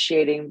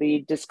excruciating,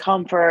 the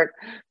discomfort,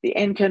 the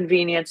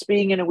inconvenience,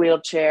 being in a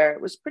wheelchair.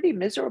 It was pretty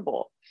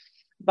miserable.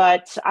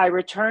 But I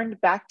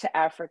returned back to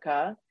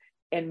Africa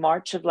in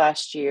March of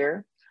last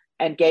year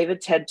and gave a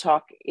TED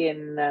Talk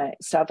in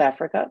South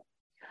Africa,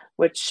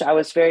 which I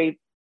was very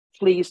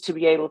pleased to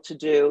be able to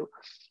do.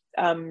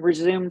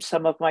 Resumed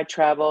some of my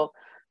travel.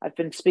 I've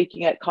been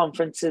speaking at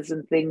conferences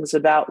and things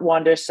about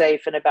Wander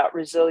Safe and about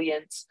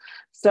resilience.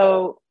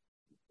 So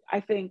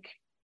I think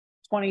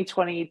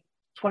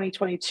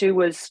 2022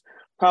 was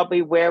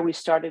probably where we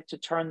started to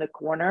turn the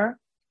corner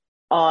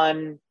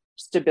on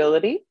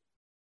stability.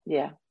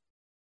 Yeah.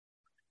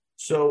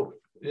 So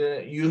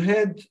you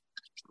had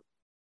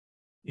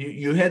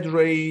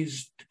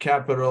raised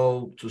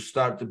capital to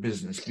start the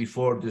business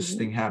before this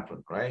thing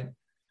happened, right?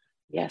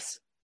 Yes.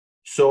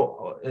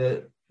 So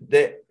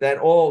that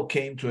all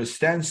came to a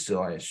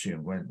standstill, I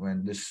assume,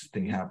 when this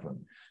thing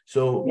happened.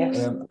 So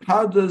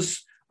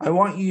yes. I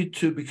want you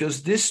to,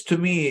 because this to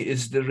me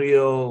is the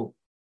real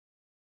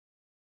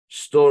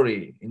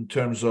story in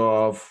terms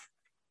of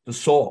the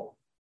soul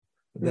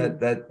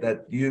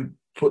that you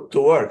put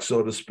to work,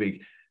 so to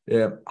speak.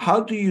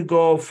 How do you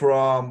go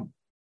from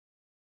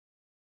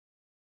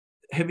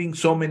having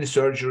so many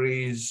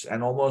surgeries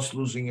and almost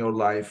losing your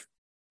life?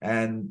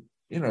 And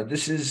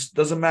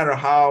doesn't matter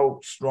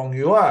how strong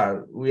you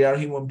are, we are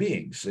human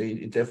beings.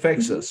 It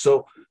affects us.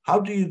 So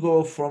how do you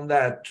go from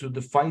that to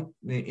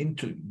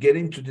get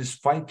into this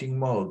fighting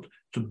mode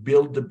to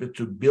build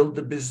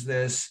the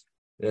business,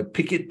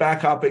 pick it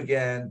back up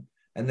again,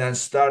 and then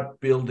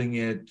start building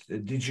it?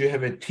 Did you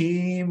have a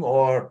team,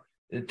 or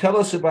tell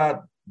us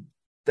about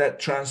that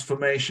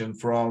transformation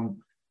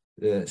from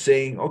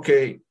saying,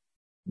 okay,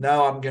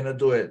 now I'm going to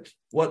do it.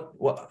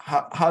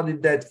 How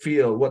did that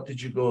feel? What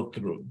did you go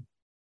through?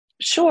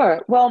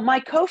 Sure. Well, my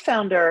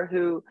co-founder,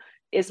 who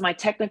is my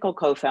technical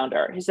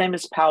co-founder, his name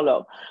is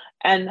Paulo.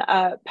 And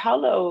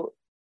Paulo,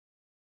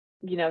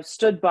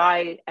 stood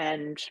by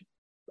and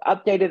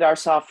updated our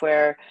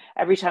software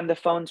every time the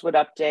phones would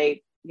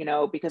update,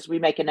 because we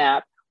make an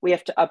app, we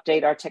have to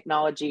update our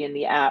technology in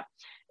the app,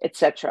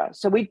 etc.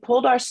 So we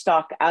pulled our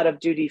stock out of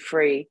duty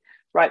free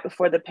right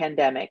before the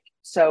pandemic.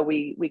 So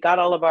we got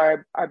all of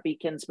our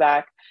beacons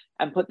back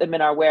and put them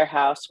in our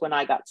warehouse when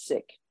I got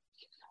sick.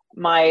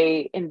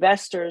 My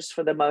investors,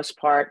 for the most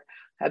part,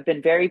 have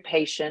been very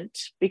patient,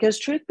 because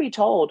truth be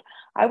told,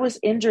 I was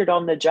injured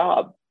on the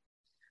job.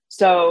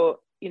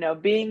 So,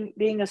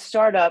 being a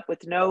startup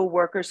with no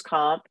workers'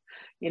 comp,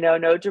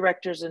 no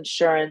director's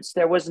insurance,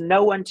 there was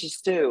no one to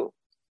sue.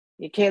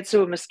 You can't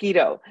sue a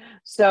mosquito.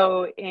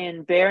 So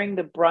in bearing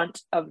the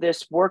brunt of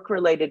this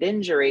work-related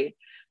injury,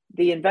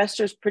 the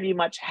investors pretty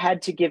much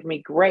had to give me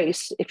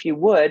grace, if you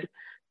would,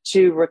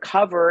 to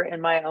recover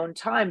in my own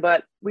time.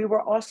 But we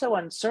were also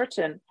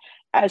uncertain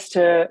as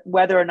to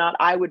whether or not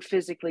I would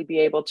physically be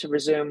able to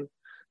resume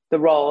the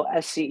role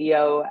as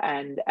CEO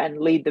and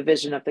lead the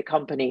vision of the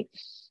company.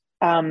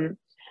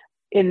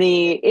 In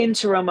the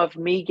interim of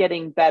me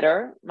getting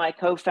better, my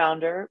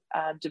co-founder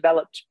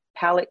developed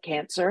palate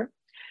cancer,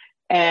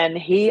 and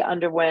he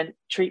underwent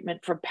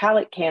treatment for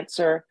palate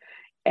cancer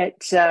at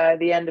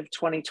the end of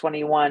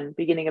 2021,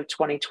 beginning of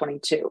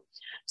 2022.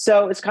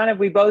 So it's kind of,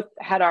 we both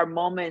had our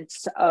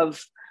moments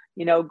of,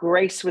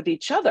 grace with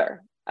each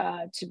other,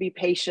 to be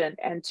patient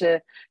and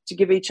to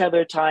give each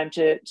other time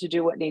to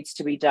do what needs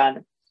to be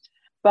done.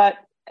 But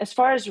as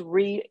far as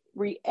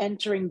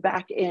re-entering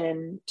back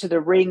into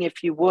the ring,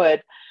 if you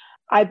would,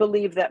 I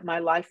believe that my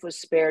life was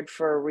spared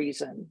for a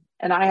reason.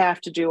 And I have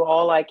to do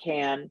all I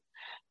can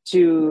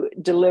to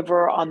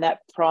deliver on that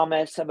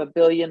promise of 1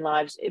 billion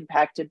lives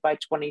impacted by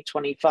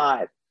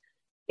 2025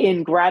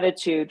 in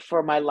gratitude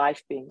for my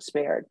life being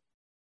spared.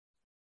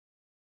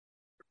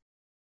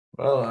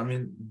 Well, I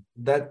mean,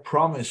 that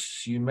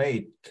promise you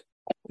made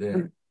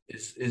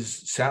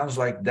sounds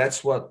like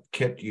that's what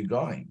kept you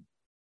going.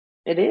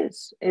 It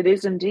is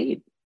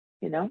indeed,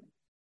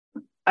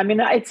 I mean,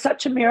 it's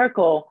such a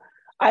miracle.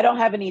 I don't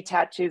have any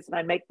tattoos, and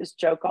I make this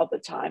joke all the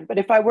time, but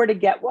if I were to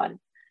get one,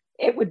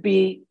 it would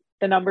be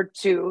the number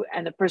 2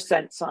 and the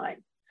 % sign,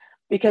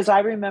 because I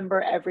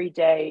remember every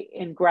day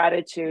in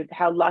gratitude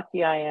how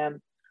lucky I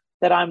am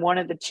that I'm one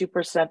of the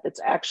 2% that's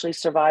actually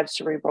survived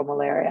cerebral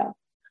malaria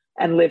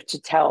and lived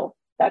to tell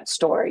that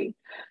story.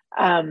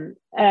 And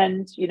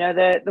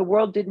the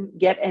world didn't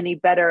get any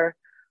better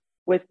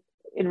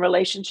in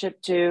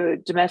relationship to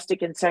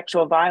domestic and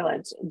sexual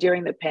violence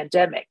during the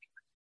pandemic.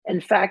 In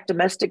fact,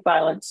 domestic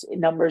violence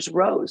numbers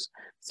rose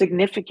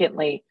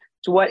significantly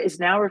to what is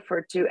now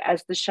referred to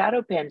as the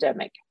shadow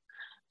pandemic.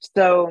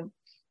 So,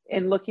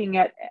 in looking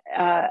at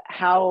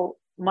how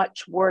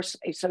much worse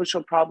a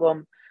social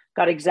problem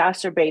got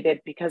exacerbated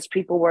because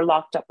people were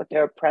locked up with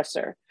their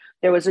oppressor,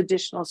 there was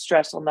additional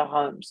stress on the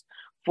homes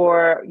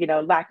for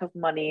lack of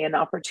money and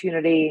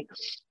opportunity,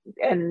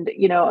 and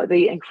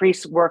the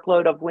increased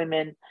workload of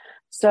women.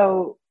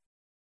 So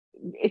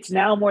it's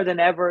now more than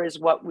ever is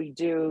what we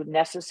do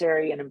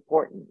necessary and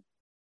important.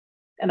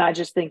 And I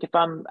just think if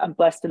I'm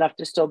blessed enough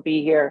to still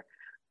be here,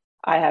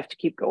 I have to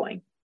keep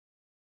going.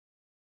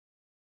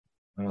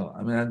 Well,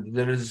 I mean,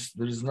 there is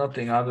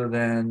nothing other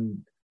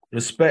than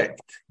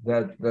respect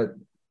that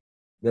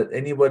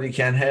anybody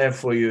can have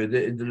for you.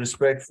 The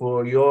respect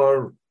for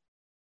your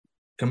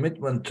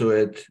commitment to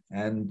it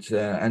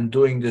and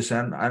doing this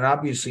and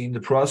obviously in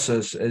the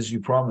process, as you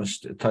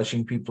promised,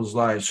 touching people's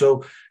lives.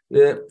 So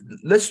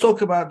let's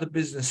talk about the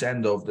business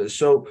end of this.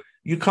 So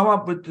you come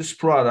up with this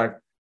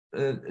product.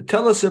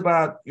 Tell us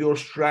about your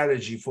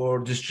strategy for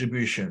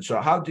distribution. So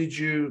how did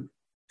you,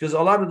 because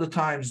a lot of the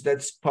times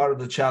that's part of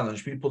the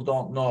challenge. People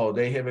don't know.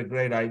 They have a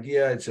great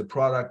idea. It's a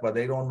product, but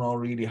they don't know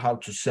really how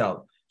to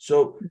sell.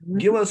 So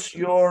give us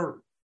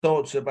your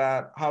thoughts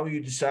about how you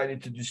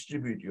decided to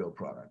distribute your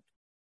product.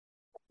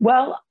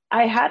 Well,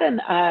 I had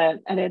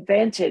an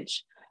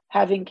advantage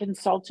having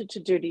consulted to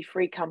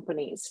duty-free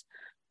companies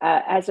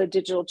as a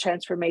digital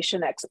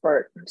transformation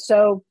expert.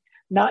 So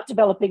not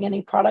developing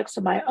any products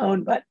of my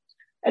own, but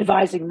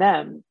advising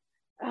them.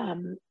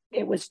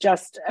 It was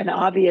just an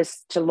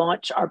obvious to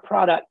launch our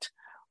product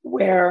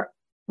where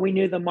we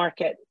knew the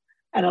market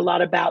and a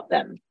lot about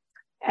them.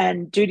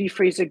 And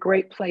duty-free is a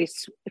great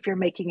place if you're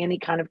making any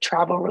kind of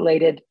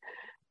travel-related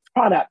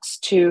products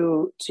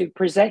to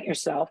present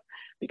yourself,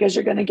 because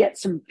you're going to get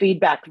some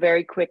feedback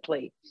very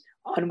quickly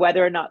on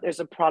whether or not there's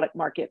a product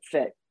market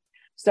fit.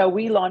 So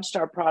we launched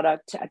our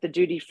product at the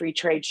Duty Free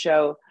Trade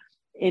Show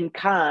in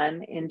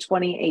Cannes in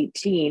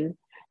 2018,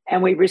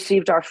 and we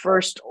received our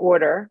first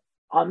order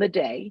on the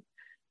day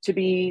to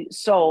be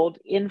sold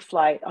in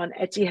flight on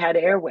Etihad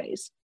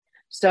Airways.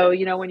 So,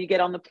 when you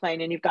get on the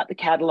plane and you've got the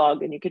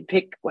catalog and you can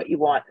pick what you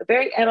want,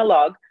 very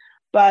analog,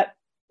 but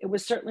it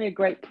was certainly a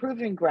great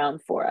proving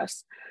ground for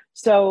us.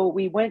 So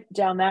we went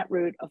down that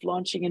route of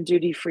launching in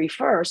duty free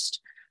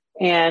first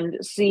and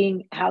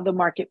seeing how the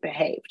market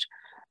behaved.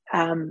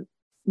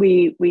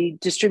 We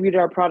distributed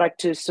our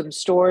product to some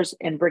stores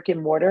and brick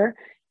and mortar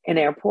in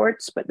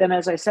airports. But then,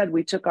 as I said,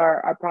 we took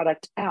our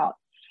product out.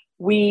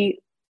 We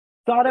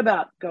thought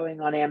about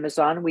going on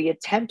Amazon. We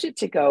attempted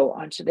to go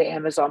onto the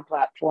Amazon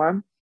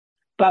platform,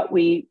 but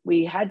we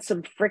had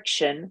some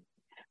friction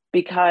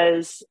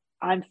because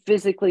I'm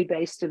physically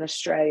based in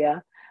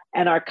Australia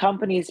and our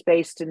company is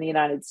based in the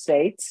United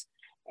States.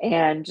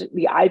 And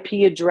the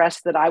IP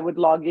address that I would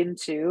log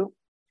into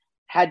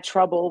had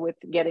trouble with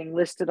getting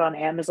listed on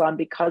Amazon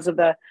because of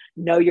the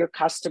know your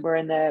customer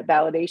and the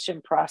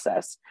validation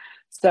process.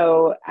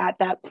 So at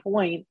that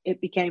point,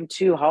 it became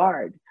too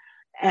hard.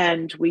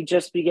 And we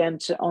just began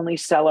to only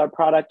sell our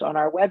product on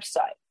our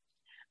website.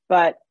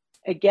 But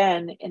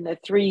again, in the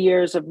 3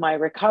 years of my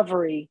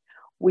recovery,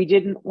 we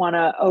didn't want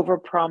to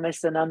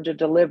overpromise and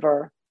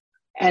underdeliver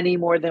any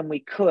more than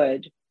we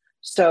could.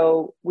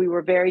 So we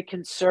were very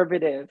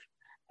conservative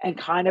and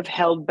kind of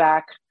held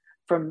back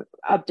from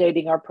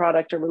updating our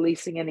product or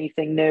releasing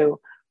anything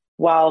new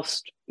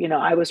whilst,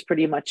 I was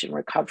pretty much in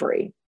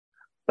recovery.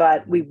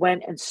 But we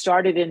went and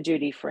started in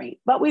duty free.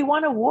 But we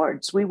won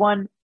awards. We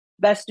won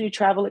Best New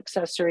Travel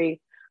Accessory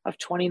of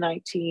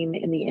 2019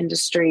 in the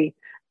industry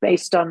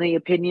based on the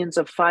opinions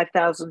of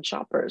 5,000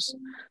 shoppers.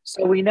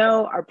 So we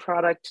know our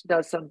product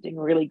does something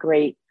really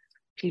great.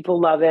 People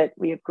love it.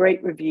 We have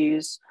great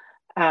reviews.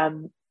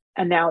 And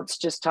now it's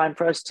just time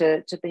for us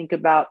to think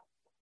about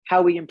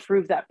how we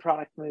improve that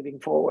product moving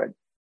forward.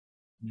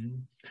 Mm-hmm.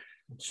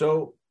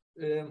 So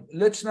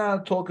let's now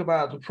talk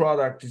about the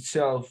product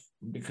itself,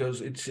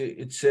 because it's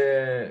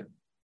a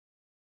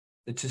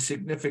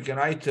significant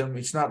item.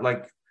 It's not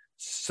like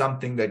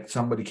something that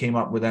somebody came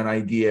up with an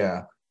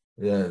idea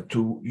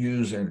to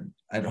use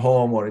at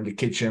home or in the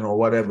kitchen or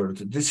whatever.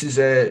 This is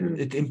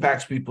it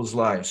impacts people's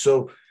lives.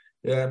 So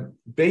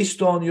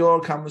based on your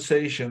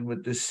conversation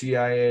with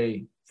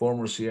the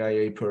former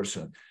CIA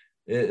person,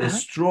 a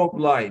strobe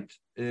light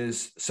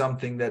is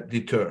something that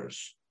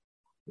deters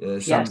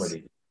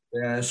somebody.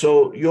 Yes.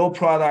 So your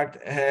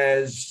product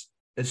has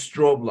a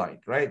strobe light,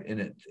 right, in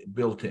it,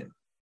 built in.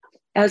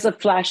 As a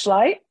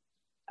flashlight,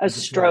 a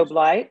strobe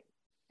light,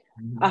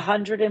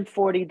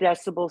 140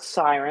 decibel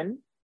siren,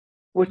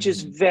 which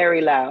is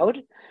very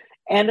loud,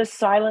 and a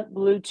silent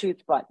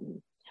Bluetooth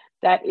button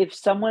that if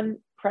someone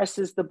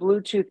presses the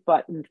Bluetooth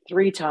button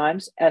 3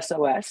 times,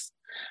 SOS,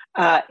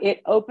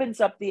 it opens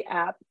up the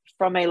app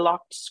from a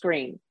locked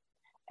screen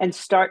and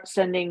starts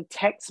sending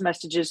text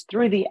messages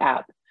through the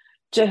app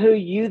to who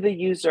you, the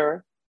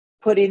user,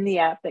 put in the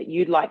app that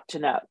you'd like to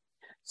know.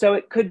 So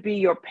it could be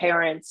your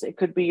parents, it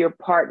could be your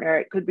partner,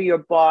 it could be your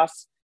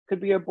boss, it could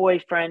be your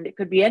boyfriend, it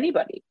could be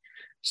anybody.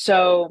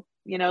 So,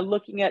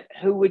 looking at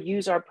who would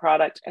use our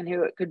product and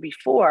who it could be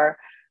for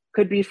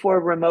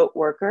remote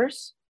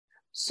workers.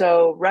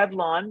 So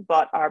Revlon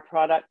bought our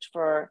product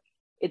for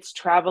its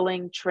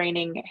traveling,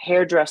 training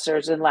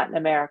hairdressers in Latin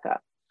America,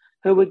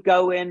 who would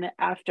go in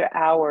after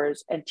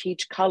hours and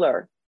teach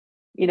color,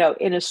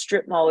 in a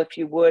strip mall, if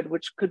you would,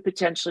 which could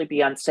potentially be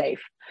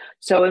unsafe.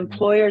 So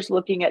employers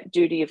looking at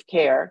duty of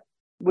care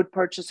would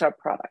purchase our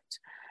product.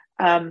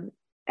 And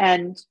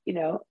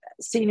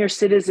senior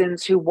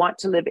citizens who want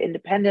to live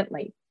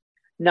independently,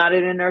 not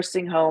in a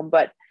nursing home,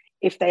 but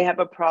if they have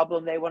a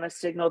problem, they want to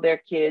signal their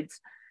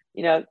kids,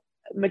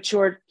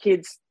 mature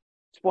kids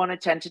want to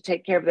tend to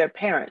take care of their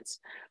parents.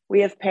 We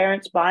have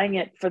parents buying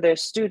it for their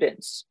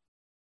students,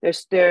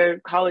 their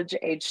college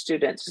age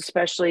students,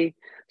 especially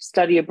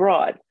study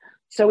abroad.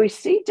 So we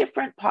see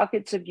different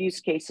pockets of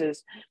use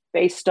cases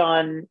based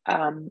on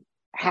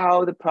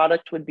how the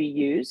product would be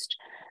used.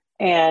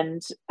 And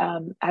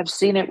I've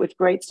seen it with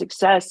great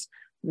success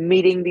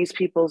meeting these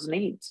people's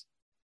needs.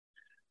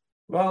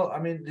 Well, I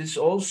mean, this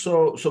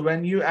also, so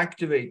when you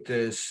activate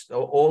this,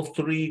 all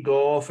three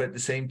go off at the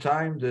same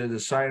time, the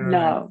siren?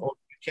 No. Or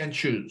you can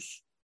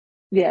choose?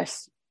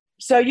 Yes.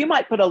 So you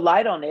might put a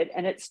light on it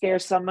and it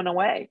scares someone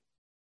away.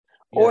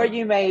 Yeah. Or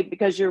you may,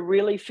 because you're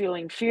really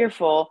feeling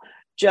fearful,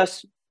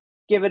 just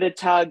give it a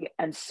tug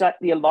and set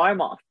the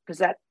alarm off, because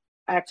that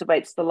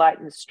activates the light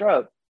and the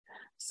strobe.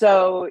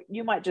 So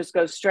you might just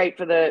go straight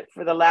for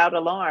the loud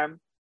alarm,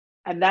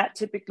 and that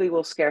typically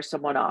will scare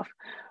someone off.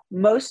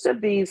 Most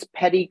of these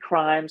petty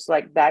crimes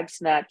like bag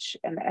snatch,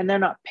 and they're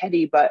not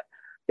petty, but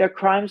they're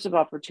crimes of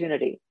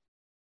opportunity.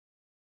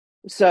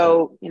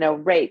 So,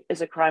 rape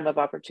is a crime of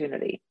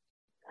opportunity.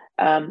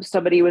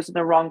 Somebody was in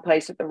the wrong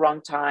place at the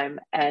wrong time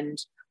and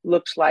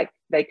looks like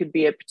they could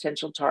be a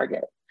potential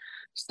target.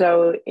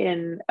 So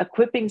in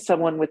equipping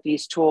someone with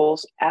these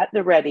tools at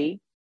the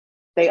ready,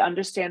 they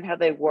understand how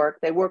they work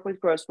with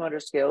gross motor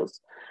skills,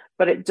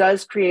 but it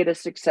does create a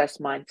success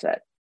mindset.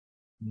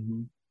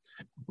 Mm-hmm.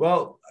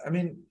 Well, I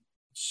mean,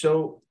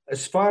 so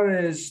as far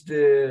as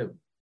the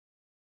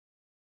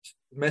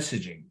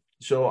messaging,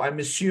 so I'm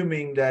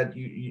assuming that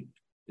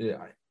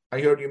I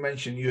heard you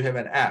mention you have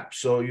an app.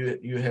 So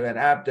you have an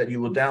app that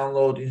you will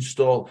download,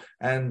 install,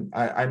 and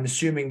I'm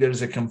assuming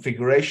there's a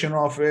configuration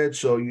of it.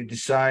 So you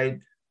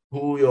decide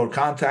who your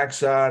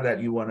contacts are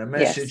that you want to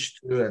message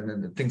to, and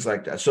then things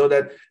like that. So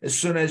that as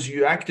soon as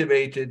you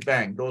activate it,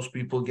 bang, those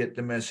people get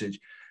the message.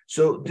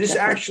 So this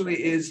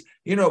actually is,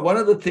 one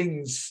of the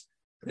things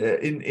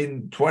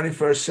in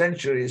 21st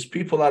century is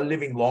people are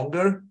living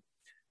longer.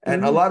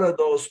 And a lot of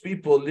those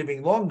people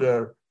living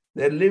longer,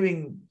 they're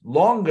living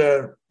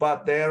longer,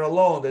 but they're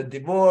alone. They're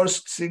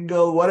divorced,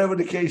 single, whatever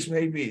the case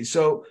may be.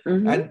 So,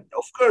 and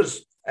of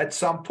course, at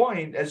some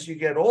point, as you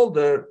get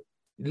older,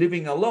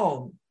 living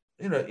alone,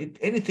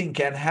 anything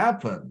can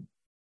happen.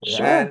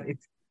 Sure.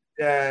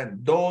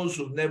 And those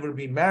who've never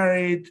been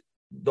married,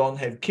 don't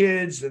have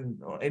kids,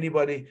 or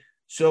anybody.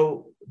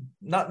 So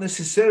not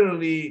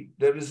necessarily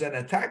there is an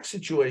attack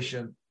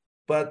situation,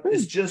 but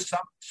it's just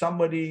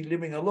somebody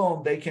living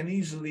alone. They can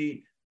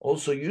easily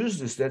also use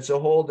this. That's a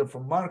whole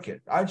different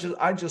market. I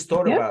just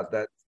thought about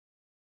that.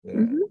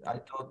 I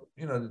thought,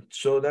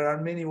 so there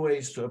are many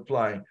ways to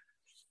apply.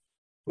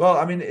 Well,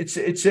 I mean,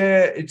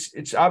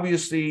 it's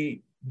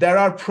obviously there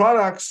are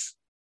products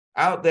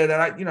out there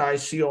that I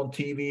see on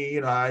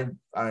TV.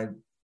 I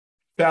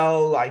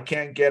fell, I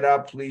can't get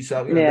up, please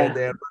help. They're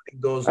running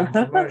those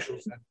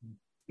infomercials.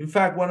 In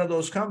fact, one of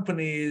those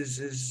companies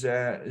is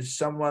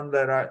someone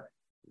that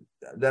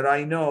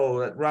I know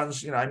that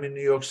runs. I'm in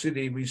New York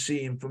City. We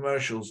see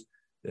infomercials.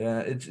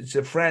 It's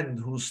a friend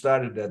who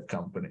started that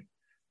company.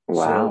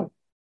 Wow. So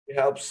it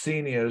helps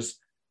seniors,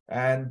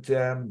 and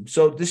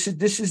so this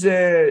is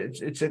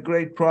it's a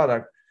great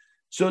product.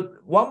 So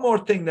one more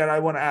thing that I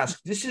want to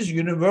ask: this is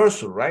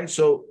universal, right?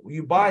 So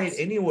you buy it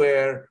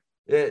anywhere.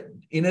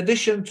 In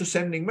addition to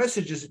sending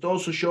messages, it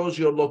also shows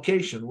your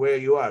location, where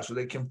you are, so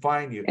they can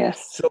find you.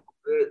 Yes. So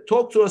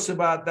talk to us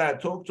about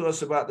that. Talk to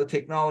us about the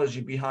technology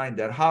behind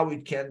that, how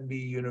it can be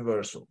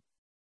universal.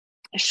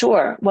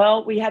 Sure.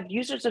 Well, we have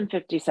users in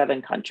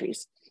 57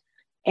 countries.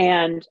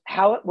 And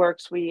how it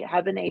works, we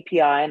have an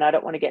API, and I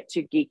don't want to get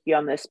too geeky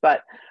on this,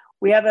 but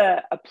we have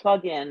a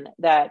plugin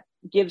that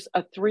gives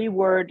a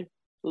 3-word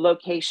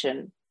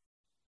location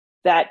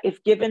that,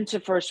 if given to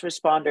first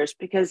responders,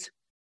 because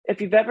if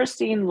you've ever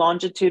seen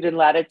longitude and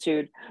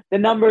latitude, the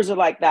numbers are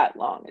like that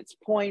long. It's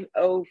 0.047.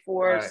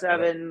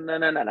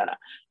 Right. No.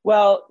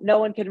 Well, no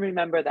one can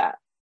remember that.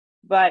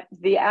 But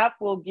the app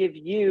will give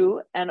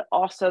you and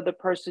also the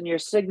person you're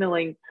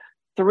signaling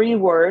 3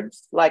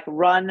 words like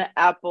run,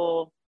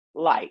 apple,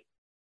 light.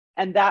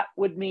 And that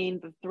would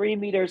mean the 3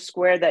 meters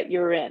square that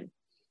you're in.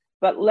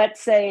 But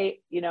let's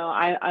say,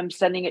 I'm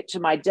sending it to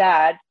my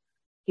dad.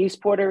 He's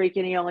Puerto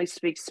Rican. He only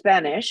speaks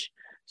Spanish.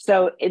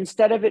 So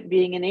instead of it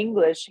being in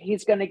English,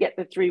 he's going to get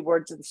the 3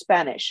 words in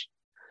Spanish.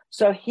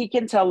 So he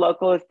can tell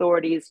local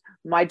authorities,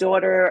 my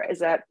daughter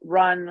is at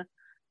run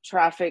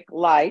traffic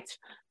light,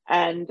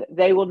 and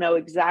they will know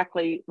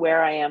exactly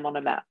where I am on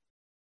a map.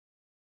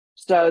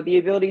 So the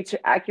ability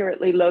to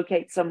accurately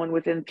locate someone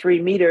within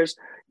 3 meters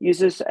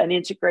uses an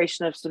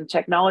integration of some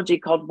technology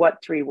called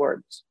What 3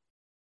 Words.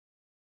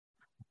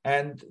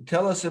 And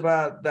tell us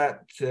about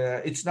that.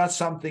 It's not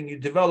something you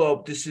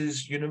develop. This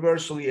is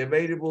universally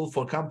available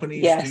for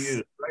companies to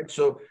use, right?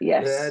 So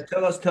yes.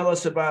 Tell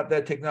us about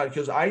that technology,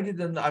 because I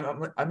didn't.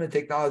 I'm a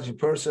technology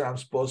person. I'm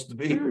supposed to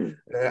be, and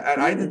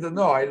I didn't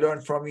know. I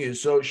learned from you.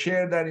 So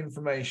share that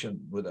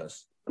information with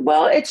us.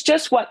 Well, it's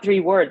just What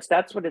 3 Words.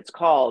 That's what it's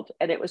called,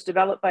 and it was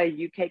developed by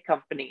a UK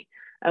company,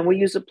 and we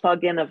use a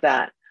plug-in of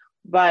that.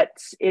 But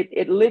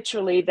it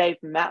literally,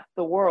 they've mapped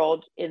the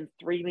world in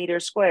 3-meter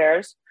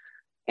squares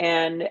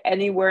and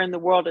anywhere in the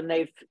world, and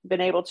they've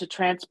been able to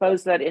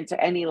transpose that into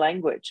any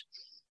language.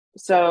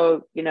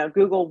 So,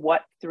 Google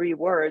What 3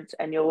 Words,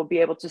 and you'll be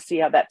able to see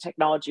how that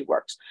technology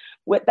works.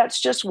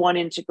 That's just one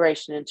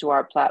integration into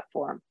our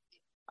platform.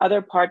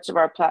 Other parts of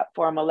our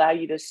platform allow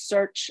you to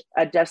search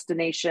a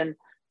destination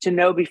to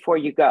know before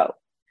you go.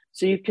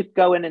 So you could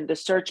go in the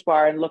search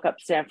bar and look up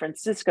San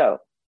Francisco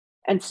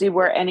and see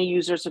where any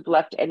users have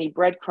left any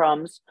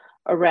breadcrumbs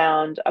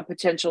around a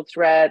potential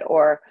threat,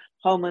 or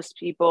homeless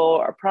people,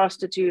 or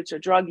prostitutes, or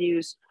drug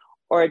use,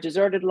 or a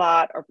deserted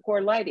lot, or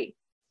poor lighting.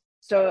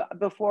 So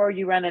before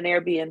you rent an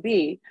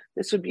Airbnb,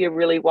 this would be a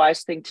really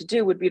wise thing to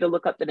do, would be to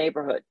look up the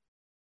neighborhood.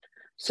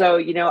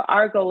 So,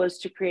 our goal is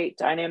to create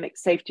dynamic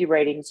safety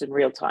ratings in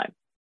real time,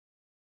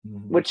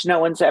 which no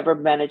one's ever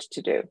managed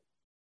to do.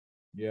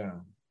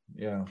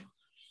 Yeah.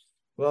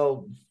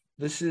 Well,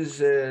 this is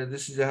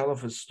a hell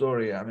of a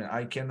story. I mean,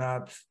 I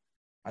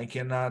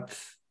cannot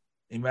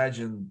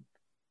imagine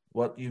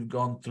what you've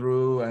gone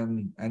through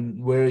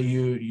and where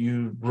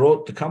you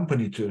brought the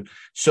company to.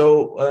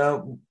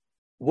 So,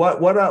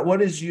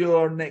 what is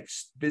your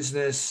next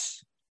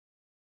business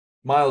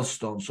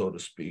milestone, so to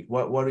speak?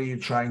 What are you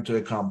trying to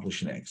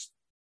accomplish next?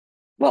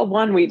 Well,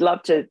 one, we'd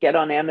love to get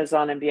on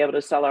Amazon and be able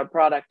to sell our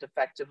product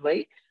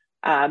effectively,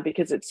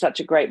 because it's such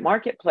a great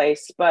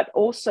marketplace. But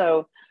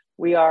also,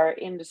 we are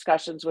in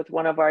discussions with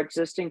one of our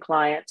existing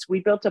clients.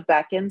 We built a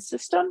back-end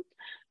system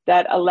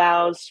that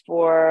allows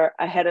for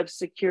a head of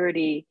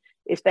security,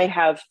 if they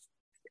have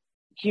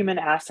human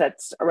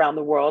assets around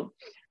the world,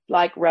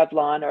 like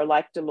Revlon or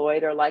like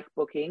Deloitte or like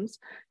Bookings,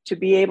 to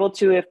be able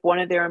to, if one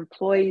of their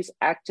employees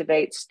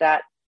activates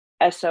that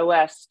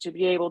SOS, to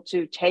be able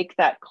to take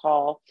that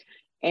call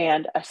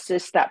and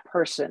assist that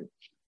person,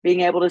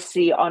 being able to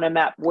see on a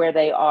map where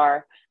they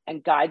are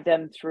and guide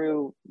them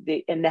through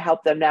and to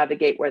help them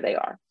navigate where they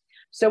are.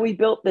 So we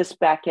built this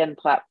back-end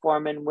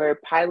platform, and we're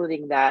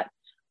piloting that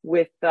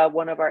with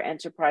one of our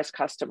enterprise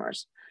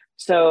customers.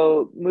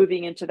 So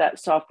moving into that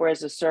software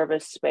as a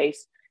service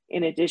space,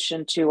 in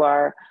addition to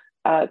our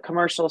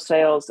commercial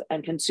sales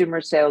and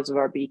consumer sales of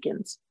our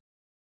beacons.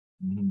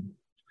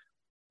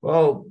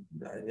 Well,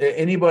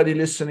 anybody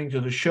listening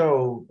to the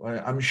show,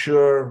 I'm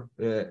sure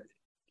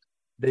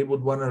they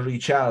would want to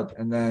reach out,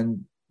 and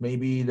then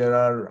maybe there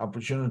are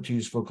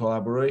opportunities for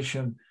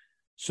collaboration.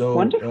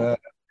 So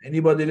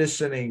anybody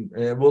listening,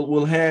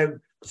 we'll have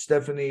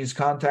Stephenie's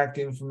contact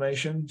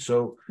information,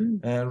 so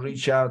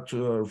reach out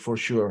to her for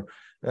sure.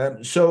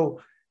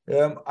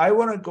 I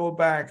want to go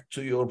back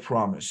to your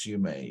promise you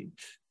made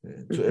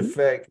to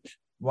affect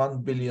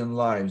 1 billion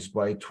lives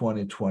by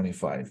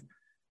 2025.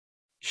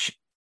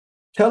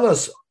 Tell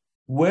us,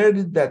 where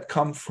did that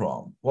come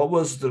from? What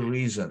was the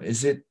reason?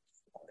 Is it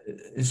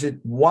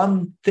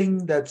one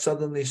thing that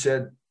suddenly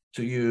said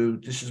to you,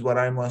 this is what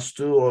I must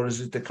do, or is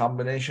it the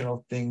combination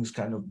of things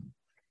kind of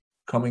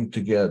coming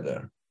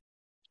together?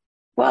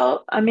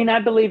 Well, I mean, I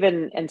believe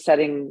in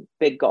setting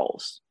big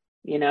goals.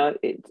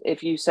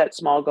 If you set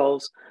small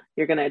goals,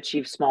 you're going to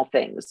achieve small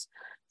things.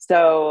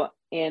 So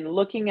in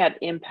looking at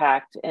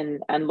impact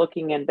and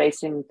looking and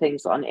basing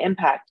things on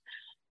impact,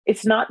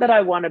 it's not that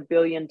I want 1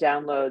 billion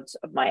downloads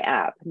of my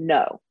app.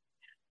 No.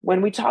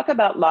 When we talk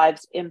about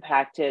lives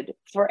impacted,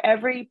 for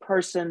every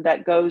person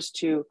that goes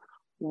to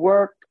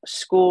work,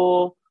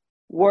 school,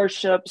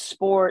 worship,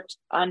 sport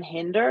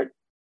unhindered,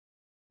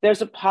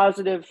 there's a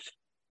positive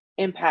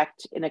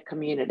impact in a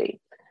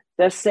community.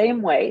 The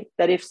same way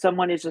that if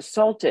someone is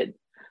assaulted,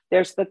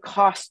 there's the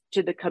cost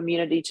to the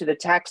community, to the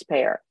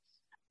taxpayer,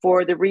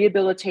 for the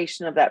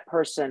rehabilitation of that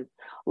person,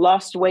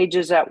 lost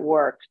wages at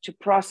work, to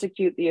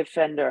prosecute the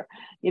offender,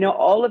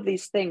 all of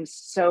these things.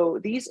 So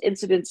these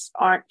incidents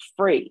aren't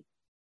free.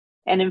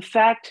 And in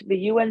fact, the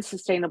UN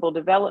Sustainable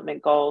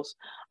Development Goals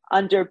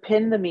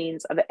underpin the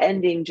means of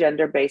ending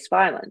gender-based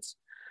violence.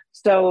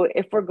 So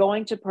if we're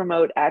going to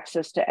promote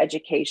access to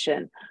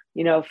education,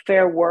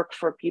 fair work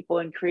for people,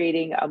 and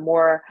creating a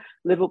more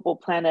livable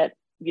planet,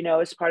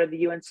 as part of the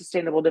UN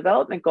Sustainable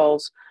Development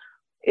Goals,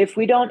 if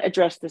we don't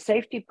address the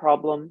safety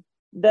problem,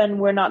 then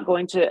we're not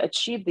going to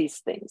achieve these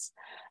things.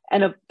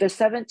 And of the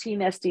 17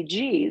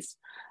 SDGs,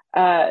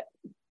 the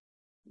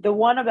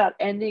one about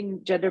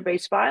ending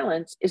gender-based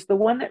violence is the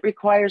one that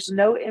requires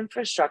no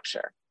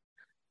infrastructure.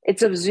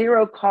 It's of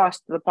zero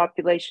cost to the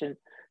population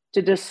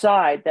to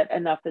decide that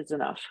enough is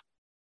enough.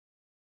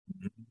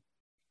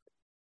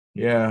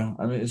 Yeah,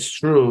 I mean, it's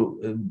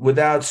true.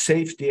 Without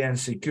safety and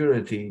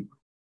security,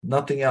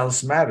 nothing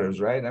else matters,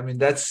 right? I mean,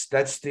 that's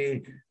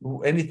the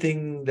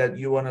anything that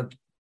you want to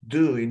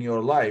do in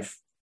your life.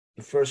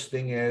 The first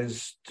thing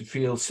is to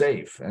feel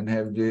safe and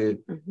have the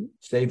Mhm.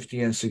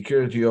 safety and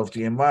security of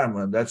the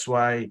environment. That's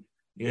why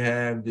you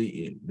have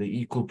the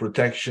equal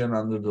protection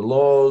under the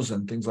laws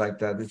and things like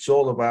that. It's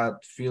all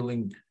about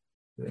feeling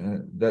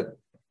that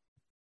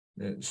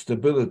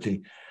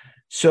stability.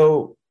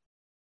 So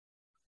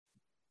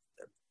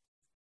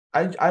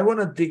I want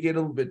to dig a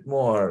little bit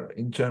more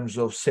in terms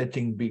of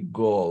setting big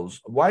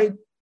goals. Why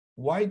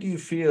do you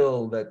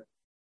feel that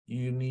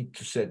you need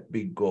to set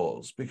big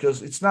goals?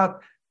 Because it's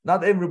not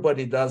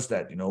everybody does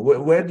that, you know.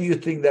 Where do you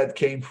think that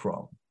came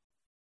from?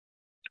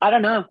 I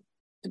don't know,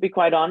 to be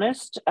quite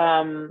honest.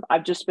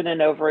 I've just been an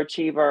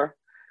overachiever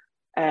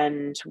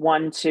and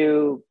one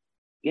to,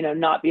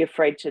 not be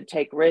afraid to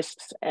take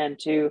risks and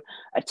to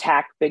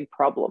attack big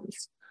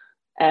problems.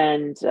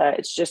 And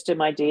it's just in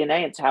my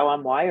DNA. It's how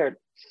I'm wired.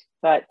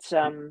 But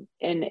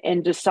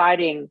in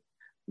deciding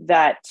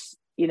that,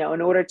 in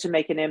order to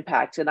make an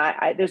impact, and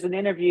I there's an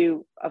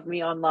interview of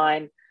me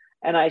online,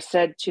 and I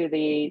said to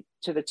the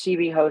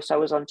TV host, I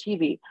was on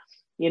TV,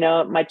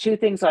 my two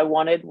things I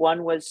wanted,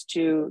 one was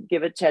to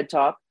give a TED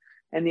talk,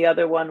 and the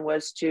other one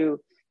was to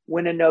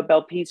win a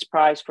Nobel Peace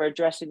Prize for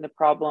addressing the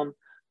problem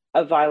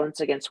of violence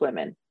against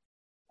women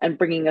and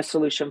bringing a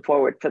solution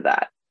forward for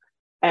that.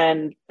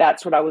 And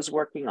that's what I was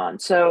working on.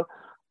 So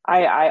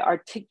I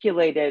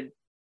articulated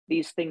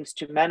these things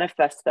to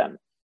manifest them,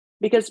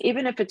 because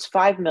even if it's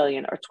 5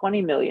 million or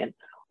 20 million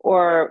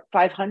or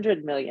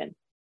 500 million,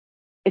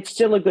 it's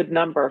still a good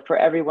number for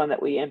everyone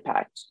that we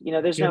impact.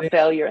 There's no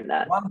failure in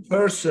that. One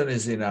person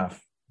is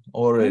enough Mm-hmm.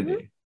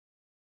 already.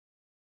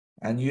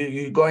 And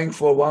you're going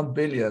for 1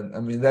 billion. I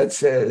mean,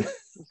 that's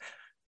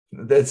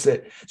that's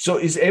it. So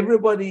is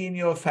everybody in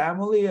your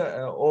family an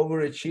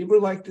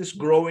overachiever like this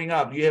growing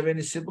up? Do you have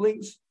any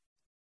siblings?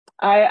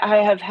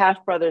 I have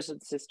half brothers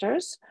and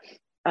sisters.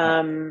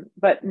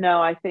 But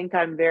no, I think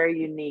I'm very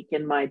unique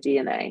in my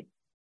DNA.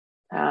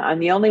 I'm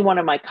the only one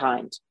of my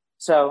kind.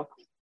 So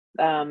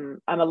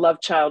I'm a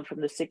love child from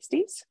the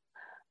 60s.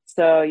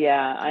 So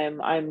yeah, I'm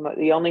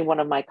the only one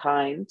of my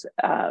kind.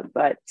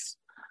 But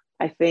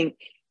I think,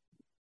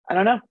 I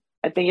don't know.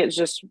 I think it's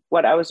just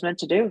what I was meant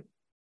to do.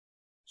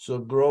 So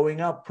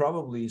growing up,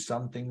 probably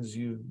some things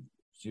you've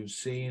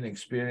seen,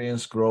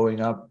 experienced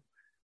growing up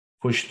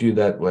pushed you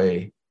that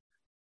way.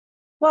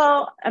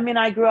 Well, I mean,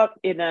 I grew up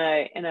in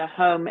a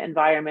home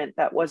environment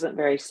that wasn't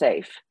very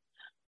safe.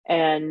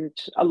 And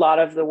a lot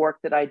of the work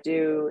that I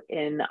do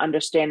in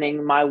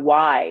understanding my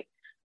why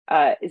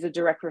is a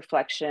direct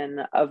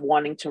reflection of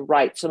wanting to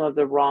right some of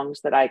the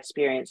wrongs that I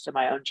experienced in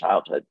my own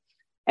childhood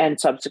and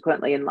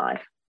subsequently in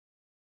life.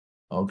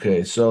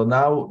 Okay, so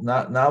now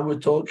we're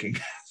talking.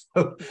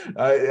 So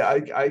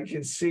I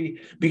can see,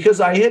 because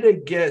I had a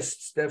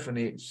guest,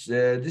 Stephenie.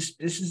 This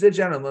is a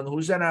gentleman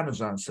who's an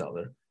Amazon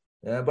seller.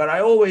 But I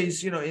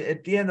always,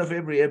 at the end of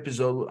every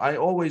episode, I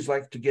always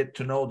like to get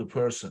to know the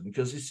person,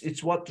 because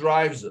it's what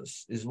drives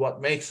us, is what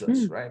makes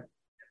us, right?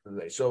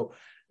 So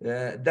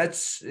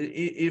that's,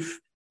 if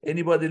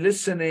anybody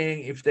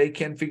listening, if they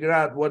can figure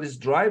out what is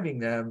driving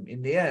them,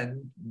 in the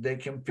end, they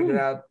can figure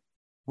out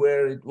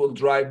where it will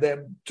drive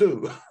them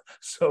to.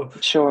 So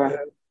sure.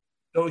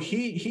 So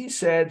he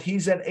said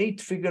he's an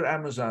 8-figure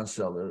Amazon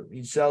seller.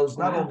 He sells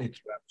not only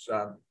through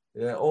Amazon,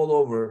 all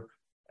over,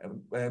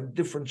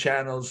 different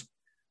channels.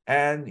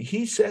 And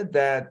he said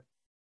that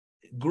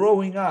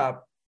growing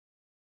up,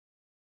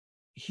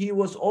 he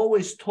was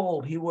always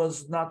told he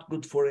was not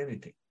good for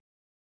anything.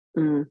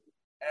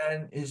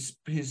 And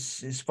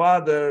his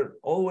father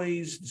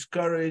always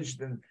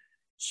discouraged. And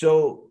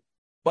so,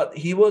 but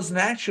he was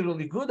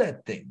naturally good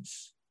at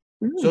things.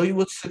 So he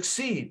would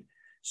succeed.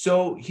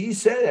 So he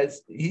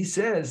says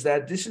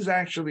that this is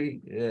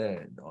actually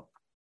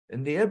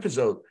in the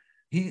episode,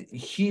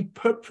 he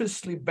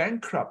purposely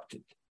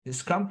bankrupted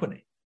his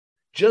company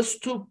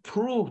just to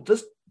prove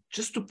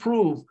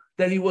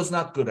that he was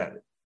not good at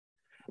it.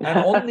 And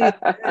only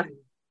then,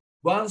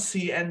 once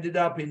he ended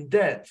up in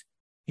debt,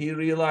 he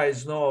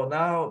realized, no,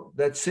 now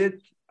that's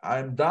it.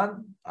 I'm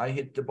done. I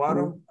hit the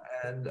bottom,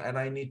 and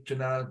I need to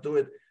now do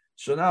it.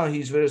 So now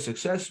he's very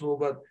successful,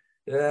 but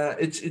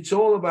it's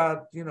all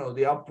about,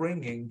 the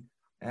upbringing.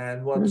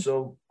 And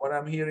what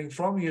I'm hearing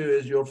from you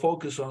is your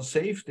focus on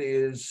safety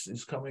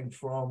is coming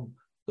from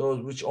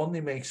those, which only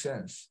makes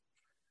sense.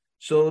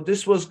 So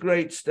this was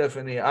great,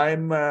 Stephenie. I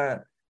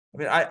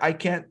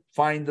can't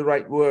find the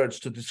right words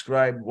to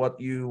describe what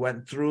you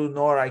went through,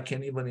 nor I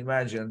can even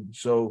imagine.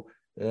 So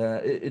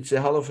it's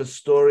a hell of a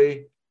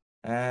story,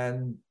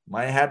 and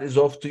my hat is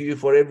off to you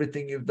for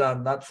everything you've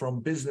done, not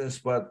from business,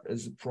 but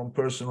from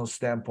personal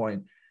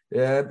standpoint.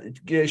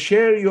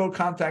 Share your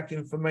contact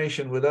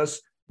information with us.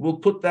 We'll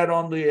put that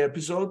on the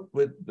episode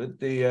with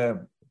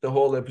the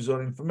whole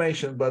episode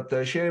information, but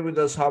share with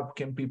us, how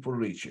can people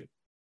reach you?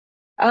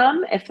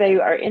 If they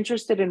are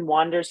interested in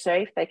Wander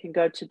Safe, they can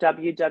go to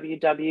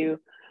www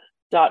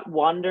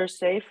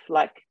 .wandersafe,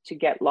 like to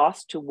get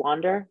lost, to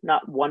wander,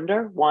 not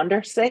wonder,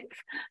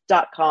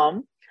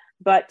 wandersafe.com.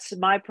 But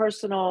my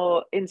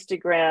personal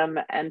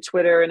Instagram and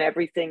Twitter and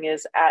everything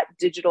is at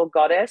Digital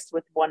Goddess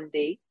with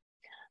 1D.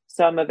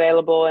 So I'm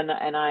available, and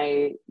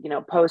I,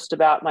 post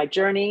about my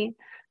journey.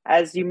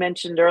 As you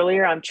mentioned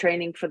earlier, I'm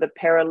training for the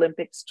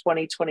Paralympics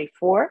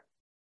 2024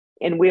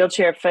 in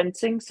wheelchair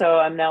fencing. So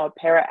I'm now a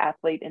para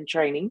athlete in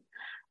training.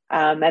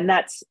 And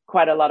that's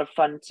quite a lot of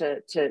fun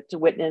to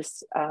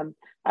witness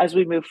as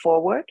we move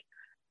forward.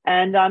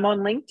 And I'm on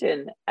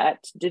LinkedIn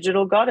at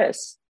Digital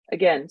Goddess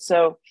again.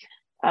 So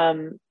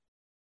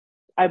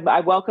I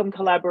welcome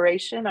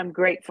collaboration. I'm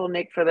grateful,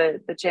 Nick, for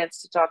the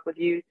chance to talk with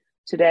you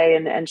today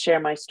and share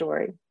my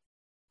story.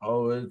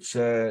 Oh,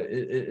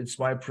 it's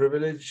my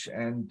privilege,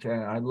 and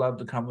I love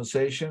the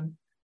conversation.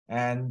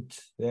 And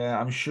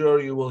I'm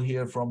sure you will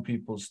hear from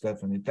people,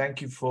 Stephenie.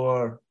 Thank you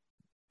for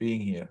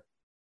being here.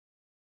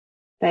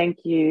 Thank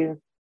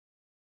you.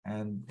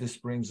 And this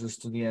brings us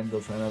to the end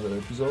of another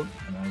episode,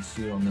 and I'll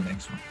see you on the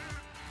next one.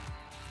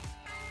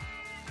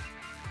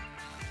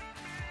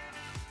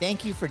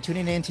 Thank you for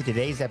tuning in to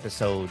today's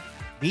episode.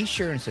 Be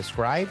sure and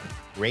subscribe,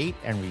 rate,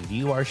 and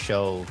review our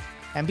show.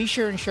 And be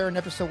sure and share an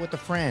episode with a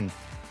friend.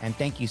 And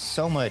thank you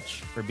so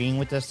much for being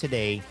with us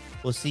today.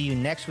 We'll see you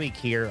next week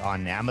here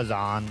on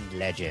Amazon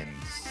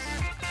Legends.